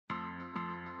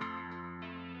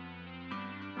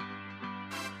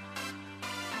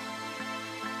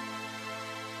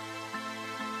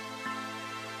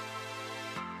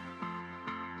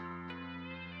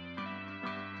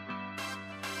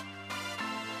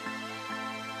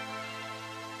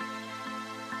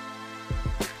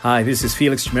Hi, this is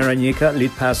Felix Chimeranyika, lead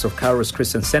pastor of Kairos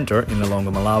Christian Center in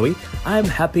Lilongwe, Malawi. I'm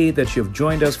happy that you've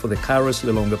joined us for the Kairos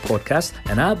Lilongwe podcast,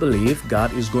 and I believe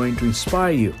God is going to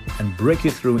inspire you and break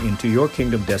you through into your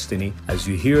kingdom destiny as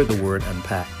you hear the word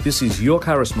unpacked. This is your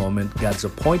Kairos moment, God's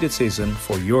appointed season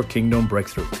for your kingdom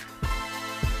breakthrough.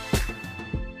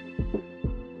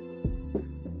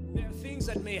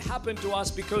 Happen to us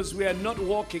because we are not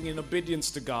walking in obedience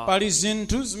to God. Pali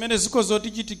zinthu zimene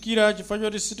zikozotichitikira chifukwa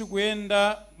choti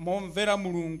sitikuyenda momvera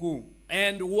Mulungu.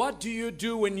 And what do you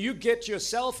do when you get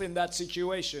yourself in that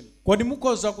situation? Kodi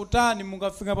mukhoza kutani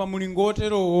mukafika pa mulingo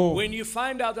oterowo? When you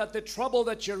find out that the trouble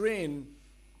that you're in,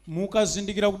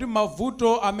 mukazindikira kuti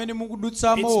mavuto amene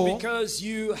mukudutsamo, it's because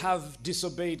you have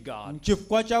disobeyed God.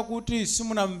 Chifukwa chakuti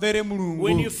simunamvere Mulungu.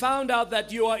 When you found out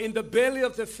that you are in the belly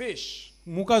of the fish,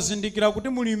 mukazindikira kuti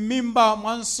muli m'mimba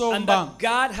mwa and nsomba, that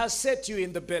God has set you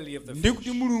in the belly of the ndi fish.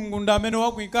 kuti Mulungu ndi amene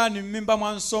wakuyikani m'mimba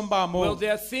mwa nsombamo. Well,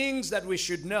 there are things that we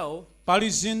should know. Pali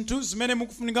zinthu zimene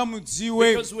mukufunika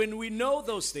mudziwe, Because when we know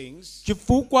those things,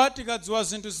 chifukwa tikadziwa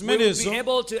zinthu we will be zimenezo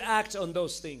able to act on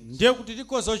those things. ndiye kuti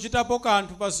tikhoza kuchitapo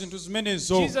kanthu pa zinthu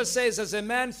zimenezo. Jesus says, as a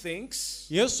man thinks,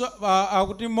 Yesu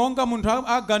akuti monga munthu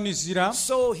aganizira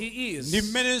so he is. ndi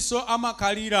mmenenso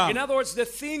amakhalira. In other words, the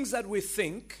things that we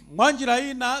think Mwa njira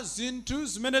ina zinthu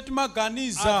zimene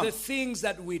timaganiza are the things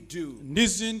that we do. ndi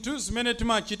zinthu zimene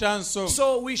timachitanso.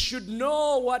 So we should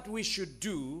know what we should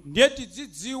do. Ndiye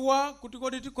tidzidziwa kuti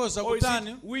kodi tikhoza Or is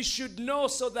kutani. it we should know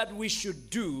so that we should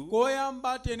do,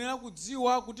 Koyamba tiyenera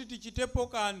kudziwa kuti tichitepo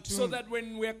kanthu, so that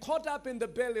when we're caught up in the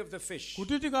belly of the fish,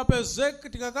 kuti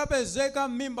tikakapezeka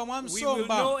m'mimba mwa we will know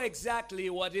nsomba exactly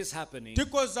what is happening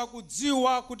tikhoza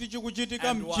kudziwa kuti chikuchitika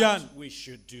and mchiyani what we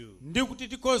should do. ndi kuti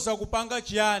tikhoza kupanga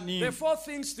chiyani. There are four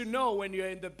things to know when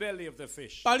you're in the belly of the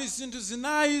fish. Pali zinthu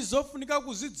zinayi zofunika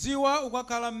kuzidziwa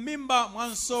ukakhala m'mimba mwa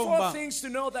Four nsomba. things to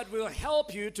know that will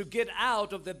help you to get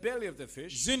out of the belly of the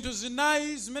fish Zinthu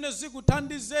zinayi zimene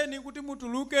zikuthandizeni kuti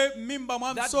mutuluke m'mimba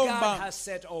mwa that God nsomba has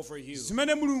set over you.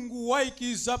 zimene Mulungu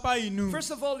wayikiza pa inu.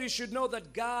 First of all, you should know that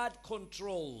God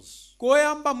controls.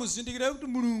 Koyamba muzindikire kuti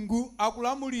Mulungu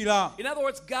akulamulira. In other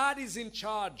words, God is in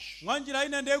charge. Mwa njira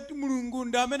ina ndiye kuti Mulungu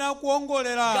ndi amene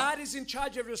akuongolera. God is in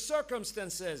charge of your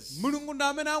circumstances. Mulungu ndi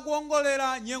amene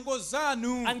akuongolera nyengo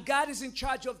zanu. And God is in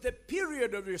charge of the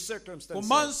period of your circumstances.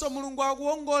 Komanso Mulungu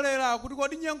akuongolera kuti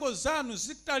kodi nyengo zanu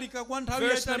zitalika kwa nthawi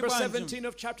Verse yayitali number bwanji. 17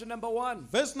 of chapter number 1.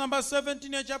 Verse number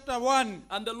 17 ya chapter 1.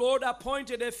 And the Lord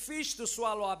appointed a fish to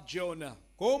swallow up Jonah.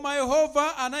 Koma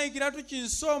Yehova anayikiratu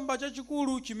chinsomba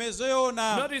chachikulu chimeze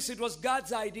Yona. Notice it was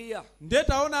God's idea Ndiye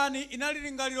taonani inali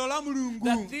lingaliro la Mulungu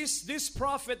that this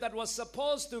prophet that was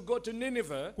supposed to go to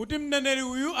Nineveh, kuti mneneri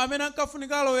uyu amene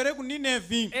ankafunika alowere ku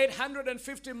Ninevi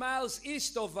 850 miles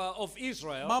east of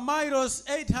Israel, mamailos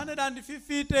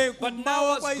 850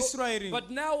 kummawa kwa Israeli, but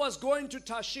now was going to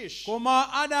Tarshish, koma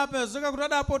adapezeka kuti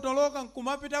adapotoloka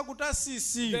nkumapita ku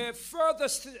Tarsisi, the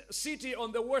furthest city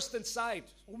on the western side.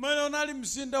 kumene unali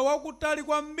mzinda wakutali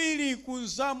kwambiri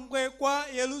kunzambwe kwa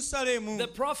Yerusalemu. The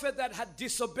prophet that had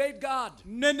disobeyed God,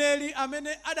 Mneneri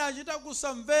amene adachita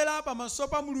kusamvera pamaso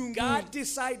pa Mulungu. God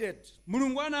decided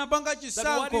Mulungu anapanga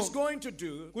that what he's chisankho going to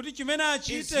do kuti chimene is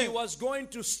he achite was going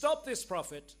to stop this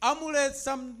prophet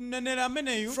amuletsa mneneri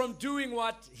ameneyu from doing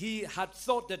what he had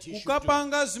thought that he should do.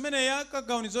 kukapanga zimene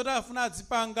yakagauniza kuti afuna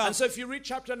adzipanga. And so if you read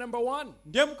chapter number 1,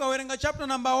 Ndiye mukawerenga chapter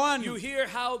number 1 you hear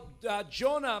how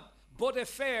Jonah bought a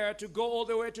fare to go all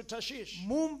the way to Tarshish.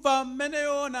 mumva mmene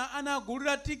Yona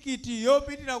anagulira tikiti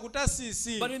yopitira ku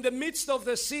Tarsisi. But in the midst of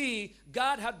the sea,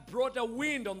 God had brought a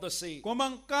wind on the sea, Koma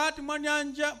mkati mwa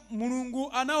nyanja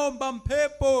Mulungu anawomba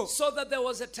mphepo so that there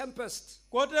was a tempest.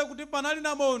 kotero kuti panali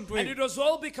na And mondwe. it was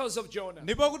all because of Jonah.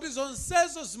 Ndipo kuti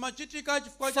zonsezo zimachitika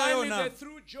chifukwa cha Finally, they Yona.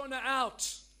 threw Jonah out,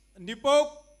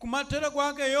 Ndipo kumathero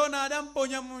kwake Yona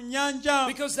adamponya mu nyanja.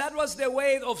 because that was the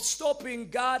way of stopping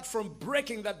God from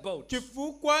breaking that boat.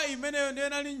 Chifukwa imeneyo ndiyo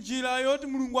inali njira yoti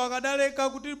Mulungu akadaleka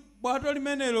kuti bwato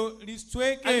limenelo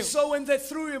lisweke. And so when they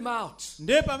threw him out,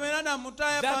 Ndiye pamene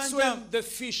anamutaya that's panja, when the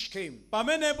fish came.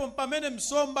 pamenepo pamene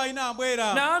msomba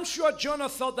inabwera. Now I'm sure Jonah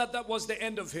thought that that was the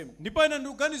end of him. Ndipo ine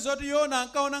ndikuganiza kuti Yona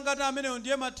ankaona ngati ameneyo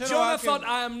ndiye mathero Jonah ake. thought,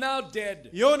 I am now dead.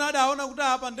 Yona adaona kuti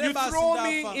apa ndiye You basi throw ndafa.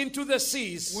 me into the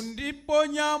seas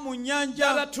Undiponya mu that nyanja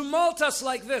are tumultuous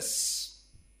like this,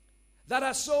 that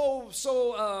are so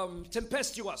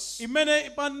tempestuous. imene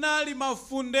panali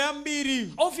mafunde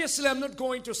ambiri Obviously, I'm not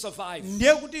going to survive.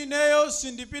 ndiye kuti ineyo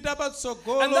sindipita And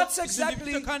patsogolo that's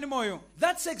exactly- sindipita khani moyo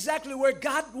That's exactly where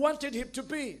God wanted him to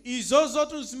be.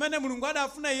 izozotu zimene mulungu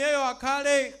adafuna iyeyo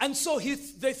akhale And so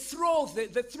they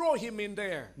throw him in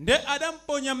there. nde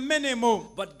adamponya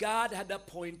mmenemo But God had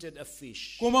appointed a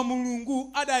fish. koma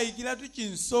mulungu adayikiratu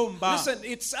chinsomba Listen,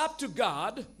 it's up to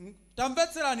God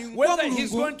tamvetserani nkwa whether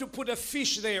he's mulungu going to put a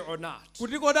fish there or not.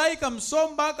 kuti kodayika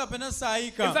msomba kapena In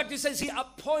sayika fact, he says he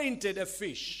appointed a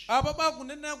fish. apa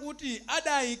pakunena kuti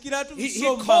adayikiratu He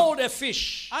msomba called a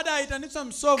fish. adayitanitsa Come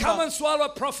msomba and swallow a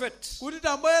prophet. kuti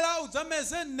tabwera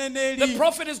udzameze The mneneri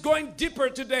prophet is going deeper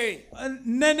today.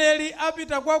 mneneri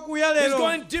apita kwakuya He's lero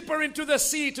going deeper into the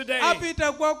sea today.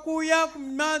 apita kwakuya And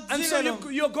kumadzi so lero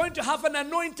you're going to have an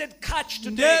anointed catch nde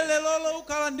today. lelolo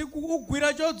ukhala ndi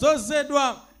kugwira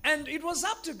chodzozedwa And it was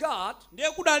up to God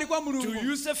ndiye kudali kwa to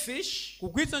mulungu use a fish,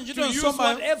 kugwiritsa to ntchito use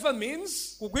nsombayo whatever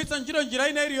means kugwiritsa ntchito njira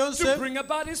ina to iliyonse bring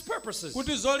about his purposes.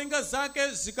 kuti zolinga zake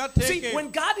See, zikatheke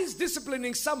when God is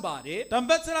disciplining somebody,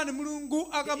 tamvetserani mulungu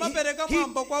akamapereka he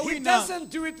mwambo kwa wina doesn't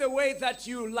do it the way that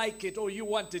you like it or you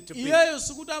want it to be. iyeyo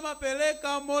sikuti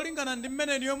amapereka molingana ndi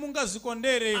mmene niyo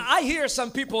mungazikondere I hear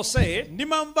some people say,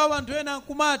 ndimamva anthu ena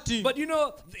kumati but you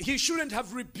know, he shouldn't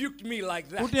have rebuked me like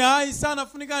that. kuti hayi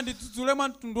sanafunika ndidzudzule mwa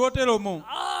mtundu woteromo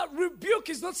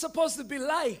Rebuke is not supposed to be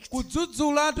liked.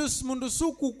 kudzudzulatu munthu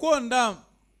sukukonda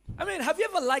I mean, have you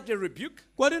ever liked a rebuke?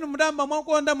 kodi mudamba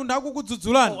mwakonda munthu Oh,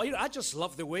 akukudzudzulani I just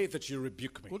love the way that you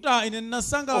rebuke me. kuti ine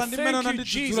ndinasangala Oh, ndi mmene thank you,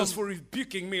 Jesus, unandidzudzula for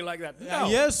rebuking me like that. No.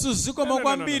 yesu zikomo No, no, no, no,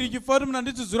 kwambiri no. chifukwa kuti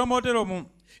munandidzudzula moteromo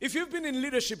If you've been in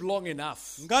leadership long enough,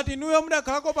 ngati inuyo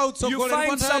mudakhalako pa you utsogoleri kwa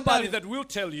find nthawi somebody yayitali, that will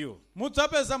tell you,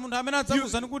 mudzapeza munthu amene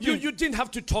adzakuwuzani kuti you didn't have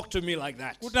to talk to me like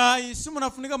that. kuti ayi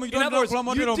simunafunika In other muchitondera words, kula you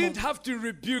moteromo didn't have to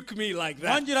rebuke me like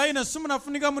mwa that. njira ina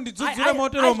simunafunika mundidzudzule I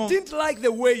moteromo didn't like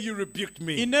the way you rebuked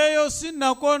me. ineyo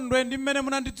sindinakondwe ndi mmene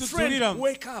munandidzudzulira Friend,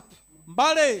 wake up.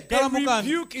 mbale A galamukani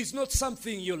rebuke is not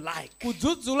something you like.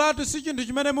 kudzudzulatu si chinthu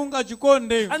chimene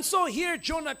mungachikonde And so here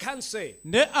Jonah can say,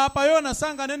 nde apa yona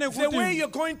sanganene the way kuti you're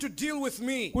going to deal with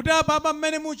me, kuti apa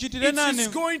mmene muchitire it's nane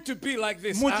going to be like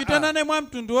this. muchite nane mwa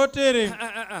mtundu wotere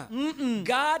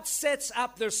God sets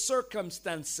up the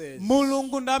circumstances.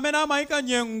 mulungu ndi amene amayika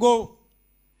nyengo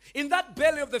In that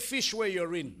belly of the fish where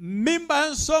you're in, m'mimba ya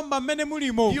nsomba mmene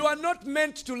mulimo you are not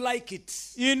meant to like it.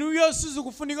 inuyo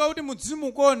sizikufunika kuti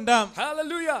mudzimukonda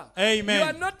Hallelujah. Amen. You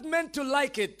are not meant to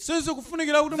like it.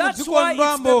 sizikufunikira kuti That's why it's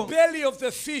the mudzikondwamo belly of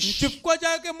the fish. chifukwa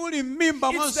chake muli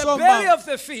m'mimba mwa It's the belly nsomba of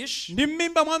the fish. ndi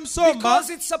m'mimba mwa nsomba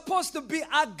Because it's supposed to be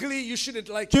ugly, you shouldn't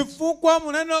like it. chifukwa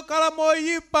munene okhala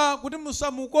moyipa kuti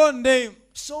musamukonde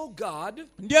So God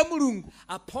ndiye mulungu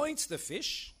appoints the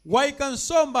fish, wayika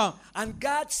nsomba and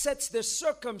God sets the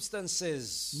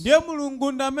circumstances. ndiye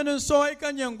mulungu ndi amene nso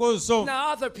wayika nyengozo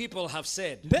Now other people have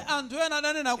said, ndi anthu ena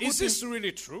adanena is this kuti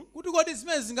really true? kuti kodi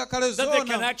zimene zingakhale That there can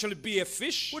zoona actually be a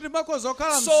fish kuti makhoza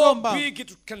okhala so nsomba big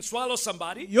it can swallow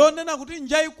somebody, yonena kuti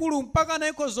njayikulu mpaka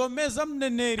naikhoza omeza and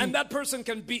mneneri that person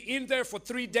can be in there for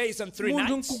 3 days and 3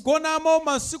 munthu nights? nkugonamo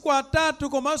masiku atatu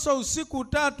komanso usiku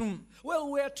utatu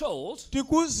Well, we're told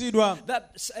tikuwuzidwa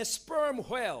that a sperm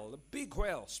whale, a big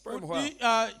whale, sperm whale,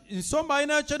 kuti nsomba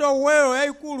ina yotchedwa whale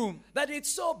yayikulu that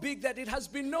it's so big that it has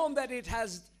been known that it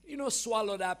has,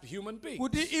 swallowed up human beings.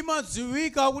 kuti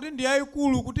imadziwika kuti ndi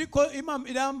yayikulu kuti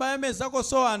idayamba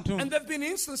yamezakonso anthu And there have been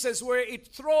instances where it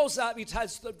throws up,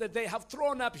 that they have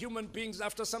thrown up human beings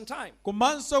after some time.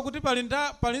 komanso kuti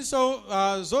palinso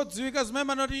zodziwika zimene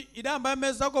manoti idayamba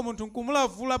yamezako munthu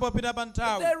nkumulavula popita pa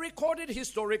nthawi There are recorded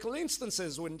historical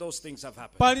instances when those things have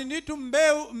happened. pali ndithu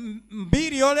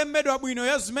mbiri yolembedwa bwino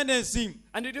ya zimenezi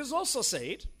And it is also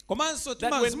said komanso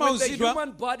that when the zimauzidwa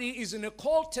human body is in a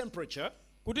cold temperature,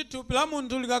 kuti thupi la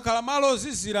munthu likakhala malo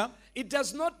ozizira it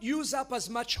does not use up as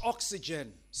much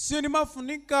oxygen.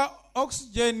 silimafunika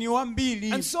oxygen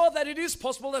wambiri And so that it is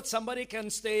possible that somebody can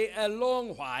stay a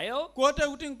long while kote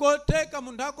kuti nkotheka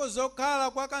munthu akhoza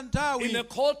kukhala kwa in a kanthawi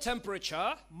cold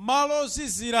temperature malo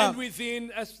ozizira and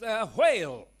within a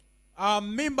whale.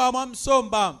 m'mimba mwa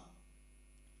nsomba.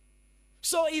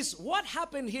 So is what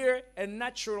happened here a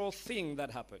natural thing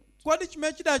that happened? kodi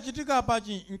chimene chidachitika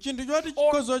pachi nchinthu choti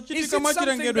Or chikhoza is chitika it something that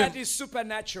mwachilengedwe is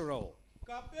supernatural?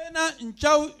 kapena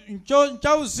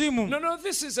nchauzimu No,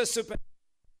 this is a super.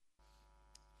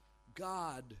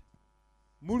 God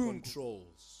mulungu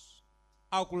controls.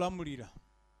 akulamulira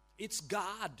It's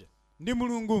God ndi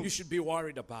mulungu you should be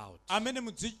worried about. amene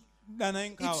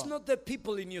It's not the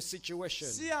people in your situation.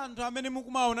 si anthu amene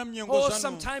mukumaona mnyengo Oh, zanu.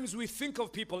 sometimes we think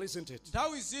of people, isn't it?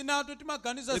 nthawi zina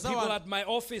timaganiza The za people wanthu at my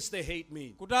office, they hate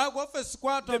me. kuti aku ofesi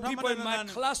kwathu The anthu people in amadana my nane.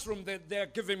 classroom, they're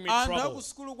giving me Anthu trouble.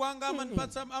 akusukulu kwanga If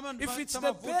it's amandipatsa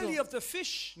the belly mavuto. of the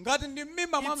fish, ngati ndi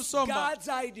m'mimba mwa it's msomba God's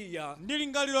idea ndi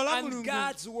lingaliro la and mulungu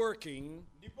God's working.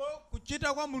 ndipo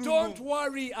kuchita kwa Don't mulungu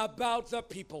worry about the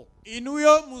people.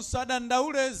 inuyo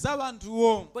musadandaule za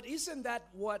wanthuwo. But isn't that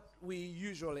what we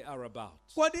usually are about?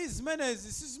 kodi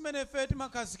zimenezi si zimene ife When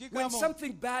timakhazikikamo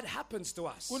something bad happens to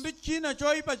us, kuti china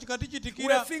choyipa we're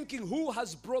chikatichitikira thinking, who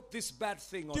has brought this bad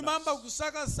thing on timamba us?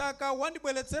 kusakasaka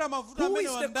wandibweretsera mavuto Who amene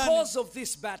is the wandani cause of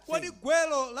this bad kodi thing?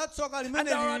 gwelo la tsoka And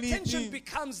limene our attention liliti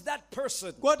becomes that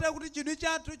person. kote kuti chidwi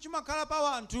chathu chimakhala pa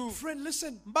wanthu. Friend,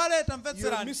 listen. mbale You're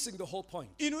tamvetserani missing the whole point.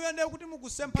 inuyo ndiye kuti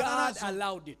mukusemphana God nazo.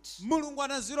 allowed it. mulungu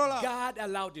anazilola God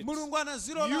allowed it. mulungu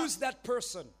anazilola Use that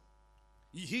person.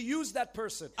 He used that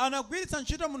person. anagwiritsa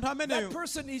ntchito munthu That ameneyo.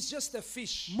 person is just a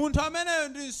fish. munthu ameneyo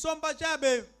ndi nsomba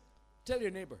chabe. Tell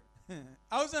your neighbor.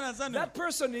 awuzana zanu That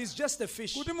person is just a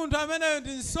fish. kuti munthu ameneyo ndi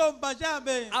nsomba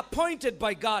chabe Appointed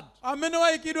by God. amene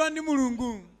wayikidwa ndi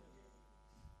mulungu.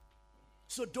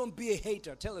 So don't be a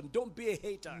hater. Tell him, don't be a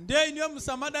hater. ndiye inuyo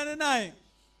musamadane naye.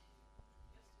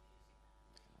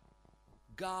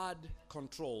 God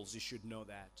controls. You should know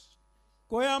that.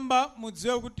 koyamba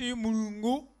mudziwe kuti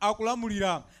mulungu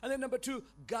akulamulira. And then number two,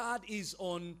 God is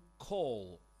on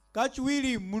call.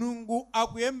 kachiwiri mulungu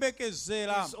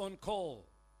akuyembekezera. He's on call.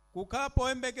 kukhala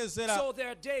poyembekezera. So there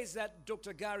are days that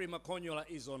Dr. Gary Makonyola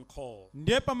is on call.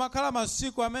 ndiye pamakhala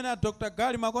masiku amene a Dr.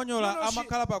 Gary Makonyola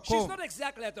amakhala pa she's call. not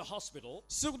exactly at the hospital,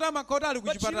 sikuti amakhala ali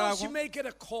but you know, she kuchipatalako. may get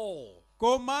a call.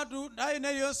 komatu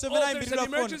ayi yonse Oh, imene there's an ayimbidwa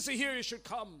foni emergency here, you should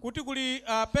come. kuti kuli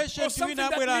Or patient something wina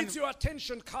that needs abwerani your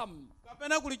attention, come.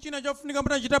 kapena kuli china chofunika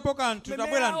mutachitapo kanthu May I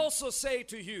tabwerani. also say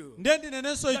to you ndiye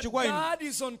ndinenenso that ichi kwa inu God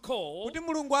is on call kuti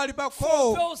mulungu ali pa for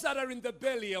call those that are in the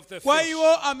belly of the kwa fish.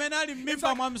 iwo amene ali In m'mimba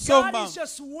fact, mwa God msomba. is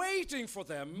just waiting for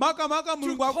them. makamaka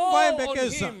mulungu call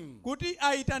akungwayembekeza on him. kuti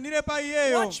ayitanire pa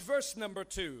iyeyo. Watch verse number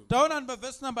 2. taonani pa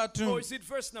verse number Or 2. is it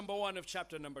verse number 1 of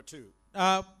chapter number 2?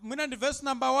 mwina ndi verse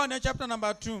number 1 ya chapter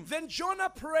number 2. Then Jonah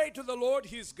prayed to the Lord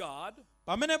his God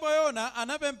pamenepo yona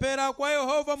anapemphera kwa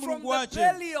yehova from mulungu the wace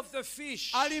belly of the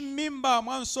fish. ali m'mimba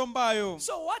mwa nsombayo.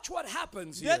 So watch what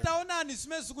happens ndiye here. taonani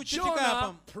zimene zikuchitika Jonah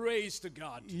apa. prays to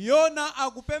God. yona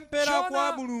akupemphera kwa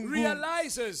Jonah mulungu.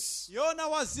 realizes yona that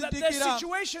the wazindikira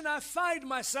situation I find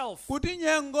myself, kuti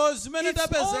nyengo zimene it's only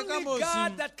tapezekamo God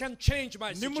zino that can change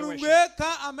my ndi mulungu situation.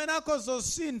 yekha amene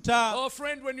akhozosintha. Oh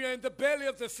friend, when you're in the belly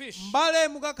of the fish mbale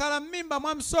mukakhala m'mimba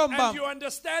mwa and msomba you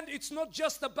understand it's not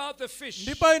just about the fish,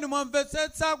 ndipo inu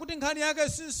mwamvetsetsa kuti nkhani yake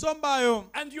si nsombayo.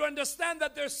 and you understand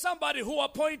that there's somebody who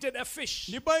appointed a fish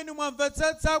ndipo inu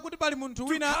mwamvetsetsa kuti pali munthu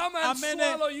to wina come and amene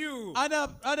swallow you,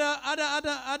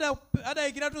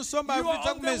 adayikiratu nsomba you yopitsa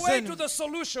are on the way to kumezeni. the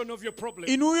solution of your problem.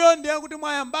 inuyo ndiye kuti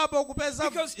mwayambapo kupeza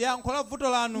Because yankho la vuto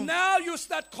lanu. Now you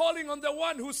start calling on the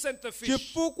one who sent the fish.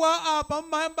 chifukwa apa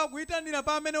mmayamba kuyitanira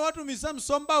pa amene watumiza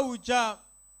msomba uja.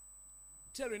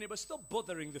 Tell your neighbor, stop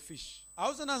bothering the fish.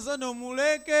 awusanazane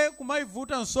muleke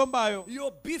kumayivuta nsombayo.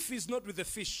 Your beef is not with the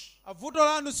fish. vuto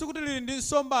lanu sikuti lili ndi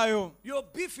nsombayo. Your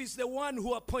beef is the one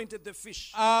who appointed the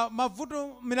fish.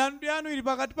 mavuto milandu yanu ili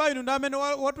pakati pa inu ndi amene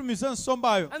watumiza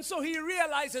nsombayo. And so he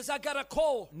realizes, I got a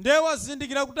call. ndiye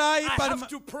wazindikira kuti ayi I have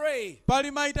to pray.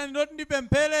 pali mayitaniro kuti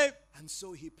ndipemphere. And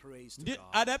so he prays to ndi God.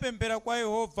 adapemphera kwa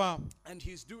yehova. And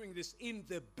he's doing this in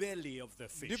the belly of the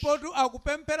fish. ndipotu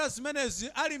akupemphera zimenezi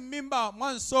ali m'mimba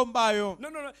mwa nsombayo.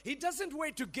 No. He doesn't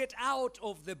wait to get out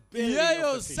of the belly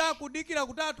iyeyo of the fish. sakudikira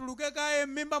kuti atuluke kaye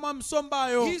m'mimba mwa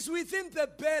nsombayo. He's within the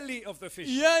belly of the fish.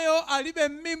 iyeyo alibe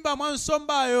m'mimba mwa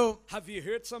nsombayo. Have you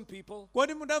heard some people?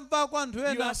 kodi mudamvako anthu You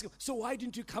ena ask him, so why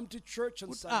didn't you come to church on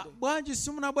kuti Sunday? bwanji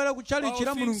simunabwera kutchalichi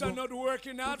la Oh, things are mulungu not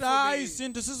working out kuti for ayi me.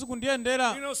 sinthu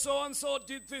sizikundiyendera. You know, so and so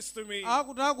did this to me.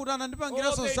 akuti Oh,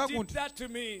 anandipangiranso they did zakuti. that to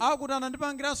me. akuti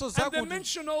anandipangiranso And they zakuti.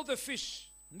 mention all the fish,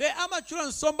 nde amatchula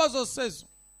nsomba zonsezo.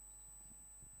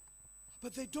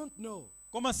 but they don't know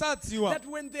koma sadziwa that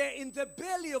when they're in the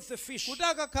belly of the fish, kuti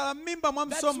akakhala m'mimba mwa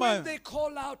that's when msombayo. they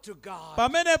call out to God.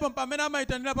 pamenepo pamene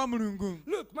amayitanira pa mulungu.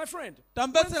 Look, my friend,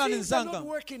 when Tamvetserani things are mzanga. not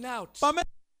working out, pamene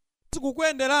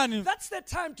zikukuyenderani that's the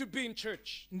time to be in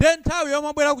church. nde nthawi yomwe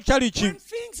abwera kutchalichi. When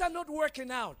things are not working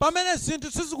out, pamene zinthu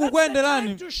that's the time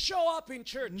sizikukuyenderani to show up in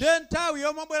church. nde nthawi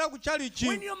yomwe abwera When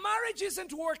kutchalichi. your marriage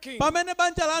isn't working, pamene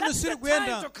banja lanu that's the sili time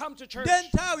kuyenda to come to church. nde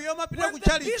nthawi yomwe apita When the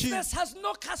kutchalichi. business has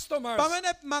no customers,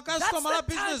 pamene makasitomala That's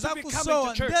the time bizinesi to be coming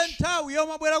akusowa to nde church. nthawi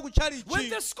yomwe abwera when kutchalichi.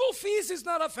 the school fees is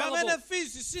not pamene available,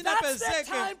 fees that's the sinapezeke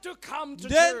time to come to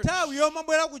nde church. nthawi yomwe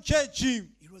abwera ku chechi.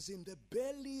 It was in the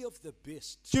belly of the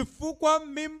beast chifukwa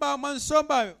m'mimba mwa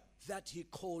nsombayo that he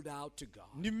called out to God.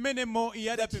 ndi mmenemo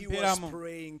iye That he was adapempheramo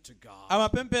praying to God.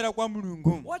 amapemphera kwa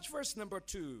mulungu. Watch verse number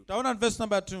 2. Taona verse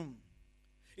number 2.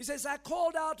 He says, I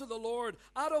called out to the Lord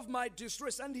out of my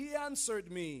distress, and he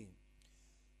answered me.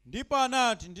 Ndipo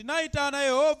anati ndinayitana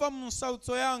Yehova mu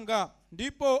nsautso yanga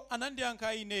ndipo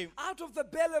anandiyankha ine. Out of the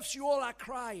belly of Sheol I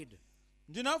cried.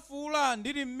 Ndinafuula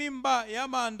ndili m'mimba ya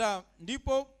manda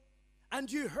ndipo And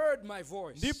you heard my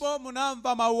voice. ndipo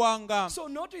munamva mawu anga. So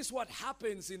notice what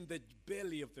happens in the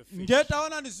belly of the fish. Ndiye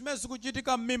taona ndi zimene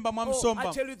zikuchitika m'mimba mwa Oh, I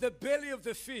nsomba. tell you, the belly of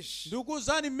the fish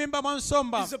Ndikuwuzani m'mimba mwa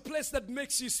nsomba is a place that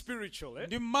makes you spiritual. Eh?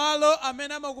 ndi malo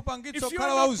amene amakupangitsa If you're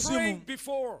kukhala not praying wauzimu.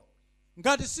 before,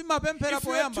 Ngati simapemphera if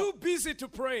you are poyamba, too busy to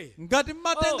pray, ngati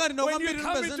mmatenga lino when you kwambiri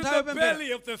come mpeza into nthawi the yopemphera,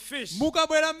 belly of the fish,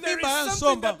 mukabwera there m'mimba ya is something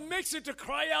nsomba, that makes you to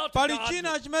cry out to pali God,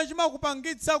 china chimene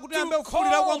chimakupangitsa kuti To ambe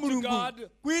kufuulira kwa call to mulungu, God,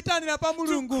 kuyitanira pa to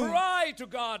mulungu, cry to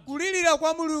God. kulirira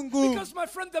kwa mulungu. Because, my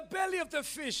friend, the belly of the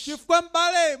fish Chifukwa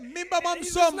m'bale m'mimba mwa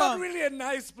is not nsomba really a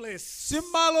nice place. si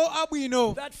malo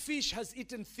abwino. That fish has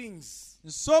eaten things.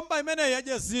 Nsomba imeneyi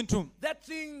yadya zinthu.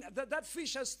 That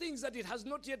fish has things that it has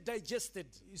not yet digested.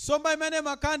 Nsomba imene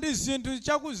makhala ndi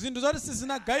zinthu zoti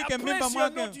sizinagayike A m'mimba place you are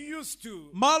not mwake. used to.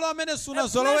 Malo amene A place you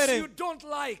sunazolowere. don't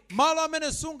like. Malo amene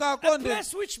A sungakonde.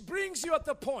 place which brings you at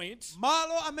the point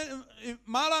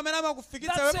Malo amene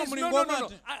amakufikitsa that iwe pa says, no, mulingo no, no, no.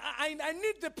 wamati. I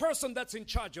need the person that's in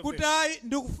charge of Kuti this. ayi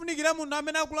ndikufunikira munthu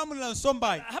amene akulamulira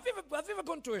nsombayi. Have you ever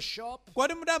gone to a shop?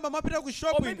 Kodi mudayamba mwapita ku Or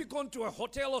shopu maybe gone to a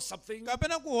hotel or something?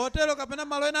 kapena ku hotelo kapena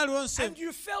malo ena aliwonse. And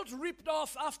you felt ripped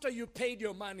off after you paid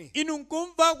your money. Inu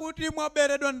nkumva kuti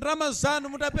mwaberedwa ndalama zanu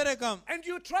mutapereka. And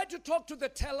you try to talk to the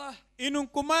teller Inu or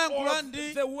nkumayankhula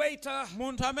ndi the waiter.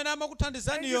 munthu amene And you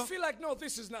amakuthandizaniyo. feel like, no,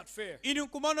 this is not fair. Inu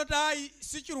nkumaona kuti ayi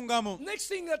si chilungamo. Next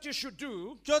thing that you should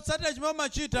do Chotsatira chimene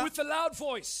machita with a loud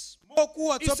voice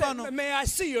mokuwa is say, tsopano may I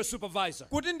see your supervisor?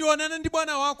 kuti ndionane ndi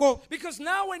bwana wako. Because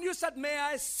now when you said, may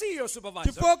I see your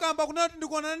supervisor, Chifukwa kamba kunena kuti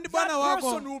ndikuonana ndi that bwana wako.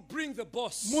 person will bring the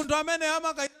boss. Munthu amene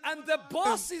amaka And the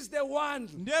boss is the one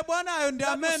ndiye bwanayo ndi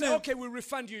that will say, amene okay, we'll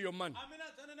refund you your money. amene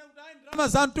adzanene kuti ayi ndalama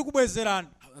zanu tikubwezerani.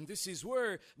 And this is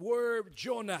where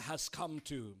Jonah has come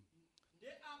to.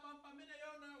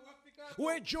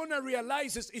 Where Jonah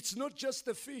realizes it's not just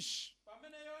the fish.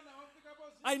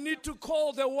 I need to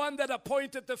call the one that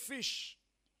appointed the fish.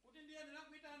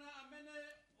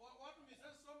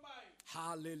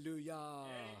 Hallelujah.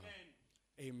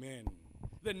 Amen.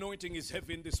 The anointing is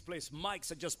heavy in this place.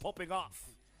 Mics are just popping off.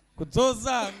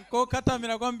 Kudzoza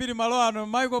nkokhatamira kwambiri malo ano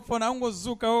microphone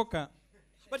angozuka okha.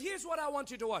 But here's what I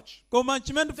want you to watch. Koma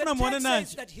chimene The ndifuna muone text says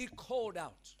nachi. that he called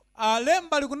out.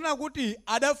 Lemba likunena kuti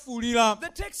adafuulira. The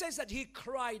text says that he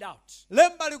cried out.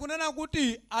 Lemba likunena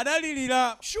kuti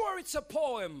adalirira. Sure, it's a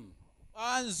poem.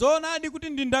 Nzoonadi kuti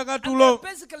ndi And they're ndakatulo.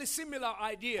 basically similar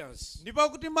ideas. Ndipo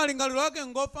kuti malingaliro ake But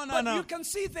you ngofanana. can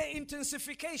see the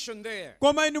intensification there.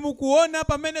 Koma inu mukuona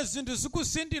pamene zinthu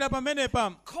zikusintira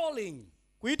pamenepa. Calling,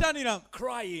 Kuyitanira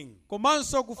crying.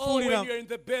 komanso Oh, when kufuulira. you're in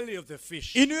the belly of the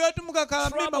fish. Inu yoti mukakhala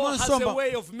m'mimba Trouble mwa has a nsomba.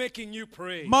 way of making you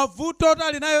pray. Mavuto oti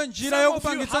ali nayo njira Some of you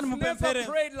yokupangitsani have never mupemphere.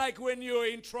 prayed like when you're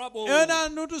in trouble. Ena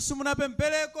anutu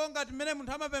simunapemphereko ngati mmene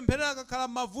munthu amapempherera akakhala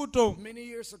m'mavuto. Many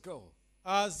years ago,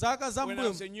 Zaka when I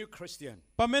was zambuyo a new Christian,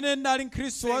 pamene ndali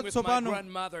mkhristu staying with my watsopano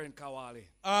grandmother in Kawali.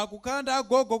 kukhala ndi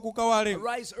agogo kukawale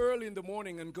Rise early in the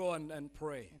morning and go and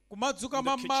pray. kumadzuka in the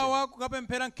mammawa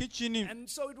kukapemphera mkichini. And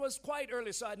so it was quite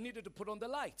early, so I needed to put on the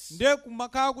lights. Ndiye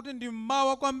kumakhala kuti ndi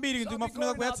mmawa kwambiri So I'll be ndimafunika going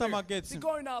out kuyatsa there, magetsi.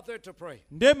 going out there to pray.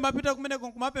 Ndiye mmapita kumeneko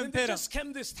And they kumapemphera. just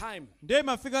came this time. Ndiye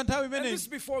mafika nthawi And this is imeneyi.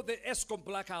 before the ESCOM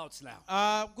blackouts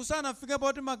now. Kusanafike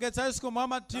poti magetsi a escom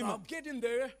And amatima I'll get in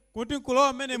there. kuti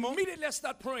nkulowa mmenemo. Immediately I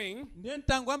start praying. Ndiye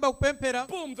mtangoyamba kupemphera.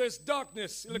 Boom, there's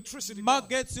darkness, electricity. gone.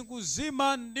 Magetsi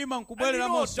nkuzima mdima And you know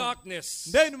nkubwereramonso. darkness.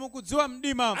 Ndiye inu mukudziwa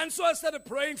mdima. And so I started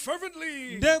praying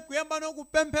fervently. Ndiye kuyamba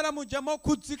nokupemphera muja Happened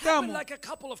mokhudzikamo. like a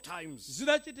couple of times.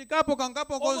 Zidachitikapo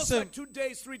kangapo Almost konse. like 2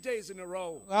 days, 3 days in a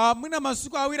row. Mwina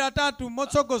masiku awiri atatu I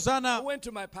motsogozana went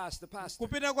to my pastor.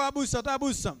 kupita kwa abusa ta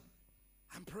abusa.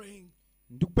 I'm praying.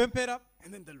 Ndikupemphera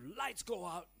And then the lights go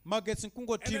out. magetsi And then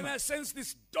I nkungotima. sense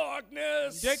this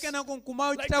darkness. Ndiye kenako Like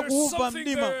nkumachita there's kuumva something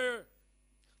mdima. there.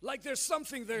 Like there's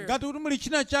something there. Ngati kuti muli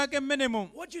china chake mmenemo.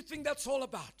 What do you think that's all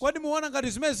about? Kodi muona ngati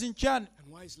zimene zinchani?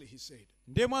 And wisely he said,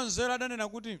 Ndiye mwanzera adanena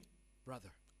kuti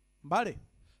brother, mbale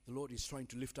the Lord is trying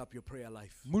to lift up your prayer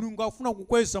life. mulungu akufuna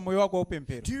kukweza moyo wako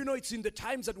wopemphera. Do you know it's in the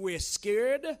times that we're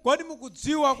scared? Kodi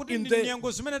mukudziwa kuti In ndi the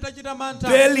nyengo zimene tachita mantha?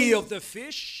 Belly of the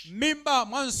fish. Mimba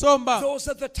mwa nsomba. Those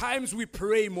are the times we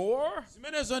pray more.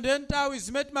 Zimenezo ndiye nthawi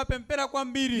zimene timapemphera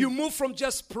kwambiri. You move from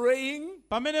just praying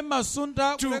pamene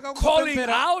masuntha to kuleka calling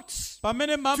kupemphera out,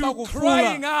 pamene mamba to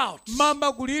crying kufuula out.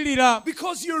 mamba kulilira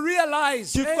Because you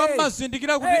realize, chifukwa hey,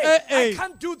 mazindikira kuti I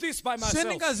can't do this by myself.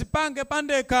 sindingazipange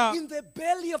pandekha In the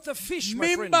belly of the fish,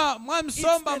 my friend, mimba mwa it's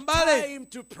msomba the mbale time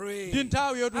to pray. ndi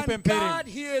nthawi yoti And upemphere God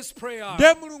hears prayer.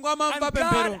 nde mulungu And amamva God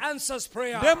pemphero answers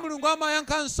prayer. nde mulungu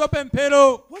amayankhanso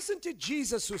pemphero. Wasn't it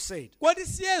Jesus who said, kodi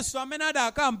si yesu amene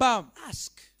adakamba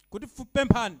ask kuti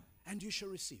pemphani and you shall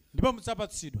receive. ndipo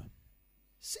mudzapatsidwa,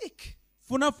 Seek.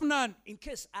 funafunani. In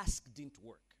case ask didn't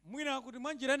work. Mwina kuti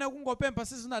mwanjira ina kungopempha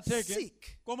sizinatheke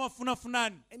Seek koma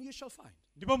funafunani and you shall find.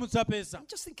 ndipo mudzapeza. And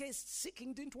just in case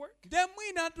seeking didn't work, nde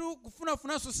mwina tu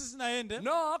kufunafunanso sizinayende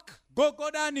knock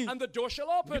gogodani and the door shall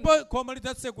open. ndipo khoma And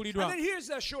lidzatsekulidwa. then here's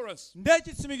the assurance. nde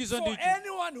chitsimikizo For ndicho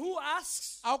anyone who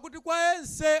asks, akuti kwa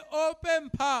ense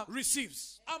opempha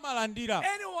receives. amalandira,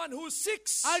 Anyone who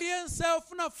seeks, aliyense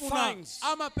ofunafuna finds.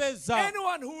 amapeza,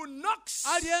 anyone who knocks,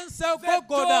 aliyense the door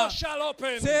ogogoda shall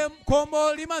open. khomo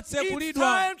It's limatsekulidwa.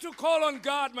 time to call on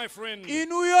God, my friend.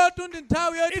 inuyotu ndi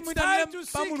nthawi yoti It's time to muyitanire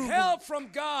pa seek mulungu, help from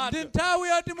God. ndi nthawi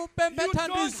yoti mupemphe You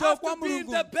don't thandizo have kwa to be in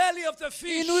mulungu. the belly of the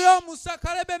fish inuyo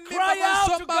musakhalebe m'mimba Cry mwa out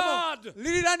to nsombamo, God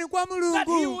lilirani kwa that He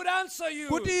mulungu would answer you.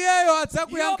 kuti iyeyo Your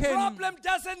adzakuyankheni. problem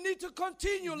doesn't need to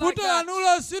continue like vuto that.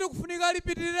 lanulo sili kufunika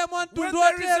lipitirire mwa When mtundu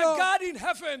there is a otero. God in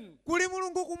heaven kuli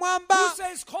mulungu who kumwamba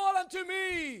says, call unto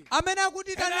me, amene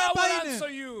akuti and I itanira pa will answer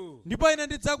ine you. ndipo ine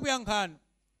ndidzakuyankhani.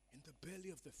 In the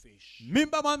belly of the fish,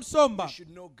 mimba mwa you msomba should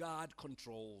know God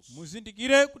controls.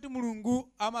 muzindikire kuti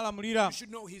mulungu amalamulira. You should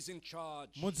know He's in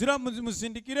charge.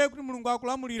 muzindikire kuti mulungu In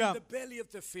akulamulira. the belly of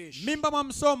the fish, mimba mwa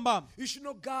msomba you should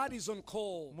know God is on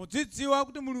call. mudzidziwa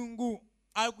kuti mulungu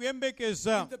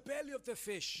akuyembekeza. In the belly of the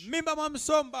fish, mimba mwa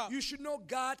msomba you should know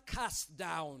God casts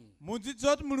down.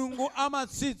 mudzidziwa kuti mulungu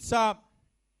amatsitsa,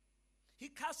 He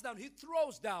casts down, He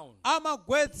throws down.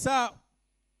 amagwetsa.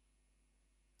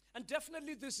 And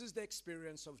definitely this is the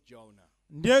experience of Jonah.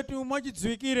 ndiyetu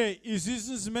mwachidziwikire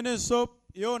izizi zimenenso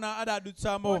yona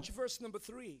adadutsamo. Watch verse number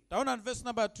 3. taona verse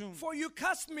number 2. For you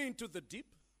cast me into the deep,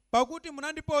 pakuti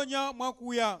munandiponya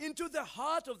mwakuya into the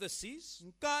heart of the seas,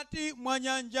 mkati mwa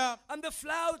nyanja, and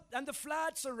the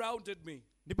flood surrounded me.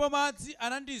 ndipo madzi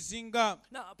anandizinga.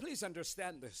 Now, please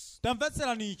understand this.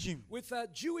 tamvetserani ichi. With a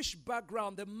Jewish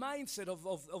background, the mindset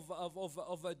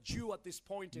of a Jew at this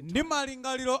point in ndi time,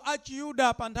 malingaliro a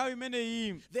chiyuda pa nthawi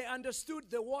imeneyi they understood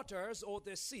the waters or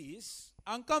the seas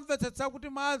ankamvetsetsa kuti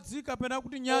madzi kapena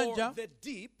kuti or nyanja the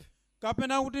deep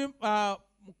kapena kuti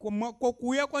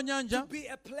kuya kwa to nyanja be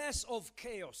a place of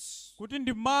chaos. kuti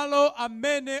ndi malo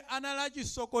amene anali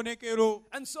achisokonekero.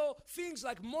 And so things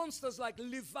like monsters like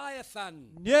Leviathan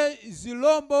ndiye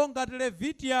zilombo ngati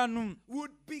levitiyanu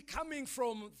would be coming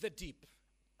from the deep.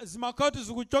 zimakhala kuti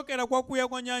zikuchokera kwa kuya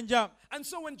kwa nyanja. And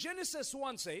so when Genesis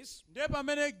 1 says ndiye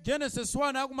pamene Genesis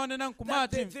 1 akumanena that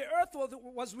nkumati the earth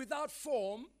was without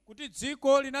form kuti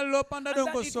dziko linali lopanda and that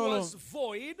it dongosolo was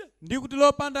void, ndi kuti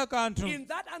lopanda kanthu, in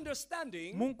that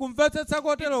understanding, munkumvetsetsa it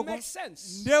koteroko makes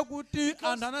sense. ndiye kuti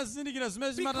anthu anazindikira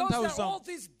zimene Because there are all zimatanthauza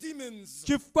these demons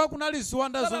chifukwa kunali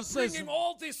ziwanda that are zonsezi bringing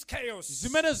all this chaos.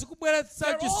 zimene zikubweretsa There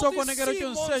are all these chisokonekero sea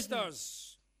chonsechi, monsters.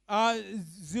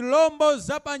 zilombo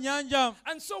zapanyanja.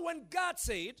 And so when God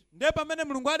said, ndiye pamene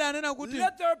mulungu adanena kuti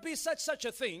let there be such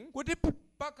a thing,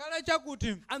 pakhale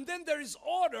chakuti, and then there is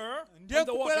order ndiye in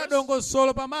the kubwera waters,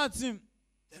 dongosolo pamadzi,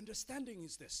 the understanding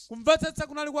is this. kumvetsetsa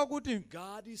kunali kwakuti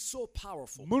God is so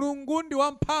powerful mulungu ndi that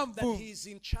wamphamvu He is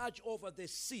in charge over the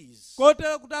seas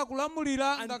kotero kuti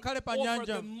akulamulira and ngakhale pa over nyanja,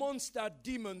 the monster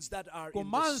demons that are in the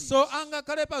komanso seas.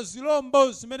 angakhale pa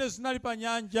zilombo zimene zinali pa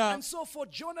nyanja. And so for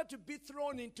Jonah to be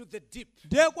thrown into the deep,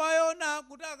 ndiye kwa Yona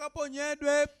kuti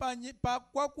akaponyedwe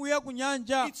kwakuya ku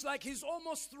nyanja, it's like he's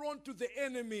almost thrown to the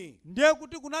enemy. ndiye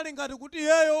kuti kunali ngati kuti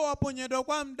iyeyo aponyedwa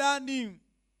kwa mdani.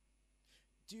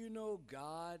 Do you know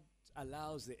God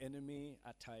allows the enemy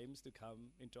at times to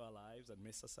come into our lives and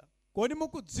mess us up? Kodi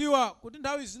mukudziwa kuti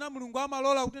nthawi zina mulungu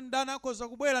amalola kuti mdani akhoza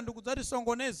kubwera ndi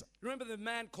kudzatisokoneza. Remember the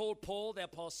man called Paul, the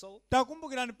apostle?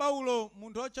 takumbukirani Paulo,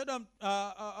 munthu otchedwa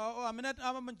amene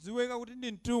amadziwika kuti ndi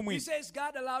He mtumwi. says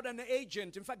God allowed an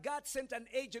agent. In fact, God sent an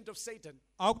agent of Satan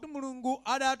akuti mulungu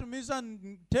adatumiza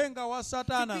mthenga wa to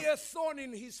satana be a thorn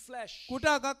in his flesh. kuti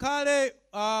akakhale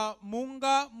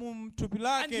munga mu mthupi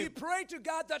And he lake, prayed to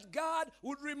God that God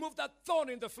would remove that thorn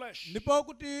in the flesh. ndipo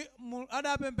kuti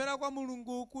adapemphera kwa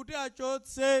mulungu kuti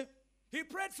achotse. He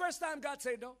prayed first time, God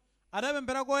said no.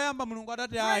 adapemphera koyamba mulungu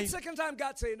adati Prayed ayi, second time,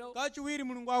 God said no. kachiwiri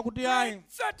mulungu akuti Prayed ayi,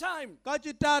 third time,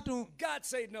 kachitatu God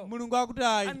said no. mulungu akuti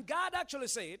ayi. And God actually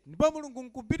said, ndipo mulungu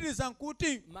nkupitiriza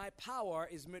nkuti my power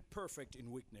is made perfect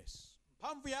in weakness.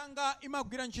 mphamvu yanga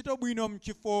imagwira ntchito bwino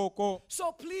mchifoko.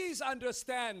 So please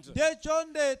understand, Ndiye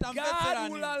chonde God will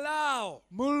tamvetserani. allow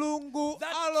Mulungu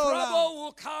that alola trouble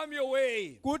will come your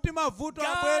way. kuti mavuto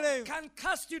God abwere. can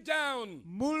cast you down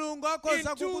Mulungu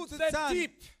akhoza into the kukutsitsani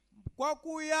deep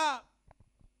kwakuya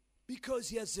because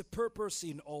he has a purpose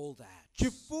in all that.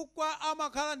 chifukwa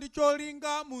amakhala ndi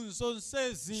cholinga mu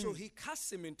zonsezi. So he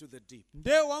casts him into the deep.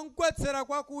 Ndiye wamkwetsera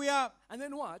kwakuya. And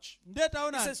then watch. Ndiye He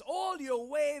taonani. says, all your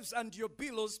waves and your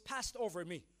billows passed over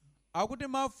me. Akuti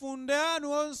mafunde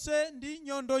anu onse ndi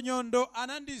nyondonyondo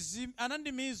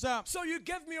anandimiza. So you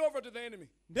gave me over to the enemy.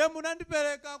 Ndiye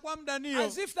munandipereka kwa mdaniyo.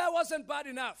 As if that wasn't bad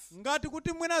enough. Ngati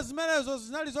kuti mwina zimenezo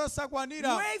zinali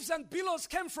zosakwanira. Waves and billows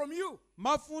came from you.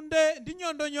 Mafunde ndi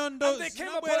nyondonyondo And they came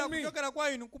zinabwera upon me. kuchokera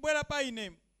kwa inu kubwera pa ine.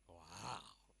 Wow.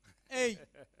 Hey,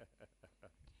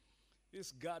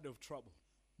 This God of trouble.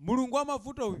 Mulungu wa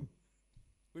mavuto uyu.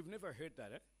 We've never heard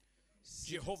that, eh?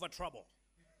 Jehovah trouble.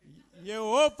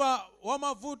 Yehova wa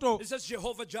mavuto. It says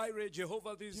Jehovah Jireh,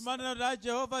 Jehovah this. Timanena kuti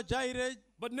Jehova Jireh.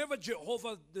 But never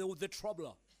Jehovah the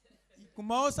troubler.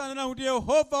 Kumaosa nena kuti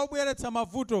Yehova ubweretsa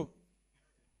mavuto.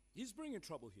 He's bringing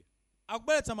trouble here.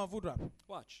 Akubweretsa mavuto apa.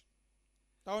 Watch.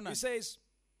 Taona. He says,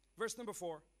 verse number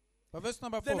 4. Pa verse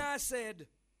number Then 4. I said,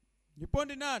 Ndipo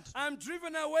ndinati. I'm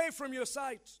driven away from your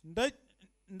sight.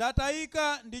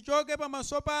 Ndatayika ndichoke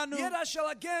pamaso panu. Yet I shall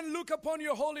again look upon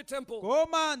your holy temple.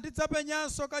 Koma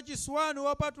ndidzapenyanso kachisi wanu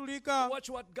wopatulika. Watch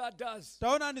what God does.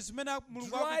 Taonani zimene Mulungu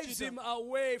Drives him akuchita.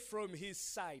 away from his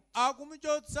sight.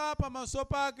 Akumuchotsa pamaso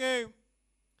pake.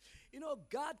 You know,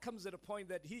 God comes at a point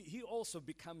that he also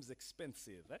becomes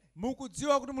expensive. Eh?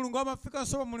 Mukudziwa kuti Mulungu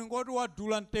amafikanso pa mulingo woti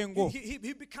wadula mtengo.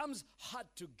 He becomes hard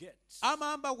to get.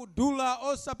 Amahamba kudula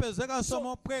osapezekanso So,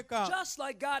 mophweka. just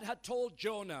like God had told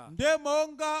Jonah, Ndiye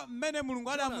monga mmene Mulungu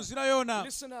adamuzira Yona.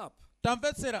 listen up.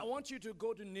 Tamvetsera. I want you to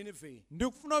go to Nineveh.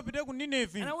 Ndikufuna upite ku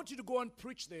Ninevi. And I want you to go and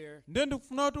preach there. Ndiye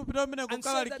ndikufuna kuti upite kumene And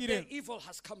say that their kukalalikire. evil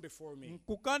has come before me.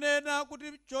 Kukanena kuti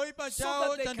choyipa So chawo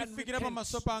that they can chandifikira repent.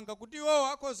 pamaso panga. Kuti iwo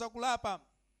akhoza kulapa.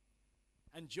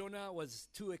 And Jonah was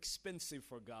too expensive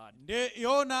for God. Ndiye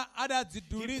Yona He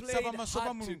adadzidulitsa played pamaso pa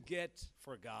hard to Mulungu. get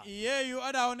for God. Iyeyu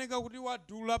adaoneka kuti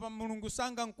wadula pa Mulungu You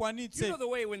sangamkwanitse. know the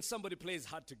way when somebody plays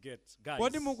hard to get, guys.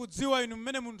 Kodi mukudziwa inu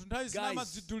mmene munthu nthawi zina Guys.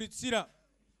 amadzidulitsira.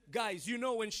 Guys, you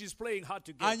know when she's playing hard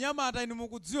to get. Anyamata inu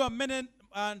mukudziwa mmene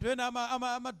anthu ena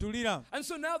amadulira. And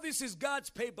so now this is God's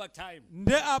payback time.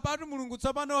 Nde apatu Mulungu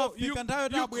tsopano You, wafika nthawi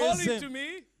yoti you're calling to abweze.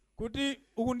 me. Kuti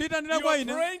ukundiyitanira kwa You're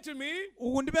ine. praying to me.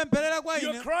 Ukundipempherera kwa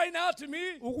You're ine. crying out to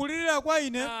me. Ukulirira kwa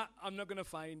ine. I'm not going to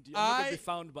find you. I'm not going to be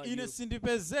found by ine you.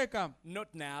 sindipezeka.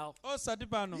 Not now. Osati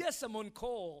pano. Yes, I'm on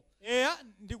call. Eya Yes,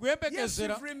 ndikuyembekezera.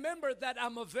 you've remembered that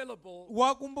I'm available.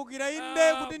 Wakumbukira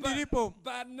inde kuti ndilipo.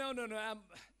 But no.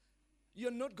 You're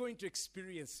not going to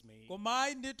experience me. Koma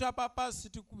ayi ndithu apapa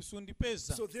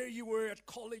sundipeza. So there you were at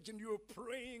college and you were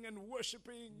praying and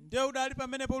worshiping. Ndiye udali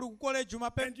pamenepo uli ku college And you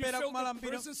umapemphera felt the kumalambira.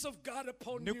 presence of God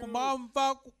upon you.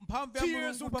 Ndikumamva mphamvu ya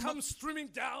Tears Mulungu would pa come streaming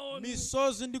down.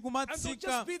 misozi And there would ndikumatsika.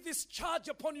 just be this charge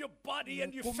upon your body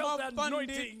and you felt the Kumamva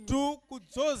anointing. ndithu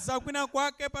kudzoza kwina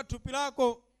kwake pa thupi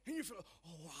lako. And you feel, oh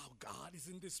wow, God is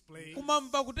in this place.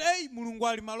 Kumamva kuti eyi Mulungu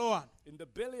ali malo ano. In the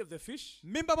belly of the fish,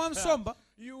 M'mimba mwa nsomba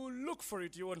you look for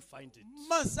it, you won't find it.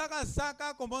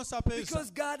 masakasaka koma osapeza.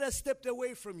 Because God has stepped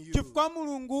away from you. Chifukwa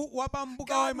Mulungu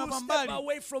wapambuka God wayima will step pambali.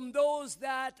 away from those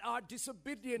that are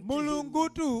disobedient to Him. Mulungu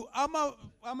tu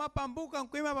amapambuka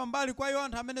nkuyima pambali kwa iwo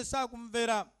anthu amene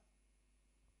sakumvera.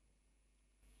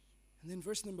 And then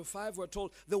verse number 5 we're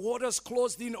told, the waters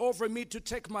closed in over me to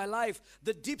take my life.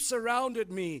 The deep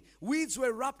surrounded me. Weeds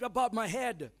were wrapped about my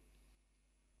head.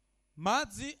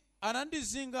 Madzi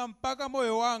anandizinga mpaka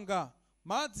moyo wanga.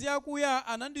 Madzi akuya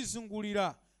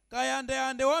anandizungulira.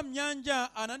 Kayandeyande wa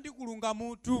mnyanja anandikulunga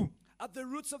mutu. At the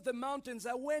roots of the mountains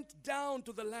I went down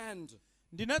to the land,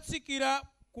 Ndinatsikira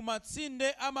ku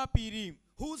matsinde amapiri.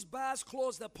 whose bars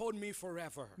closed upon me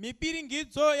forever.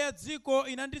 Mipiringidzo ya dziko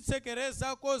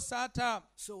inanditsekereza kosatha.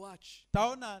 So watch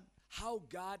Taonani how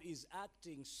God is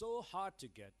acting so hard to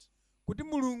get kuti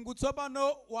Mulungu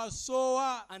tsopano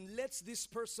wasowa and lets this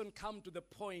person come to the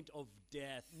point of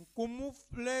death.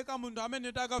 kumuleka munthu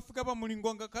amene takafika pa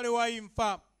mulingo ngakhale wa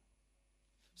imfa.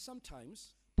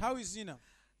 Sometimes Nthawi zina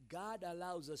God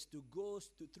allows us to go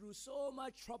through so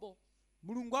much trouble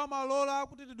Mulungu amalola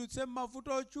kuti tidutse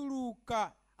m'mavuto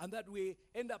ochuluka and that we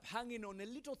end up hanging on a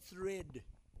little thread.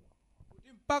 kuti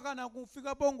kuti mpaka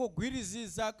nakufika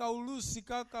pongogwiriziza kaulusi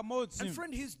kamodzi. And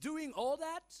friend, he's doing all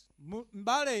that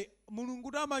Mbale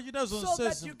mulungu amachita so that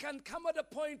zonsezo you can come at a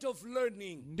point of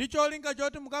learning. ndicho linga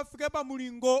choti mukafike pa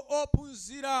mulingo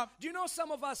ophunzira. Do you know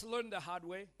some of us learn the hard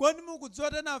way? Kodi mukudziwa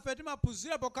kuti nafe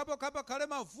timaphunzira pokhapokha khale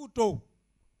mavuto.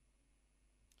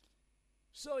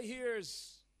 So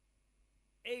here's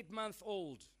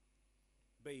 8-month-old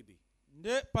baby.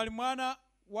 Nde pali mwana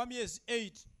wa miyezi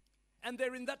 8 And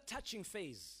they're in that touching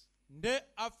phase. nde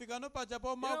afika no paja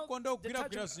pomakonda the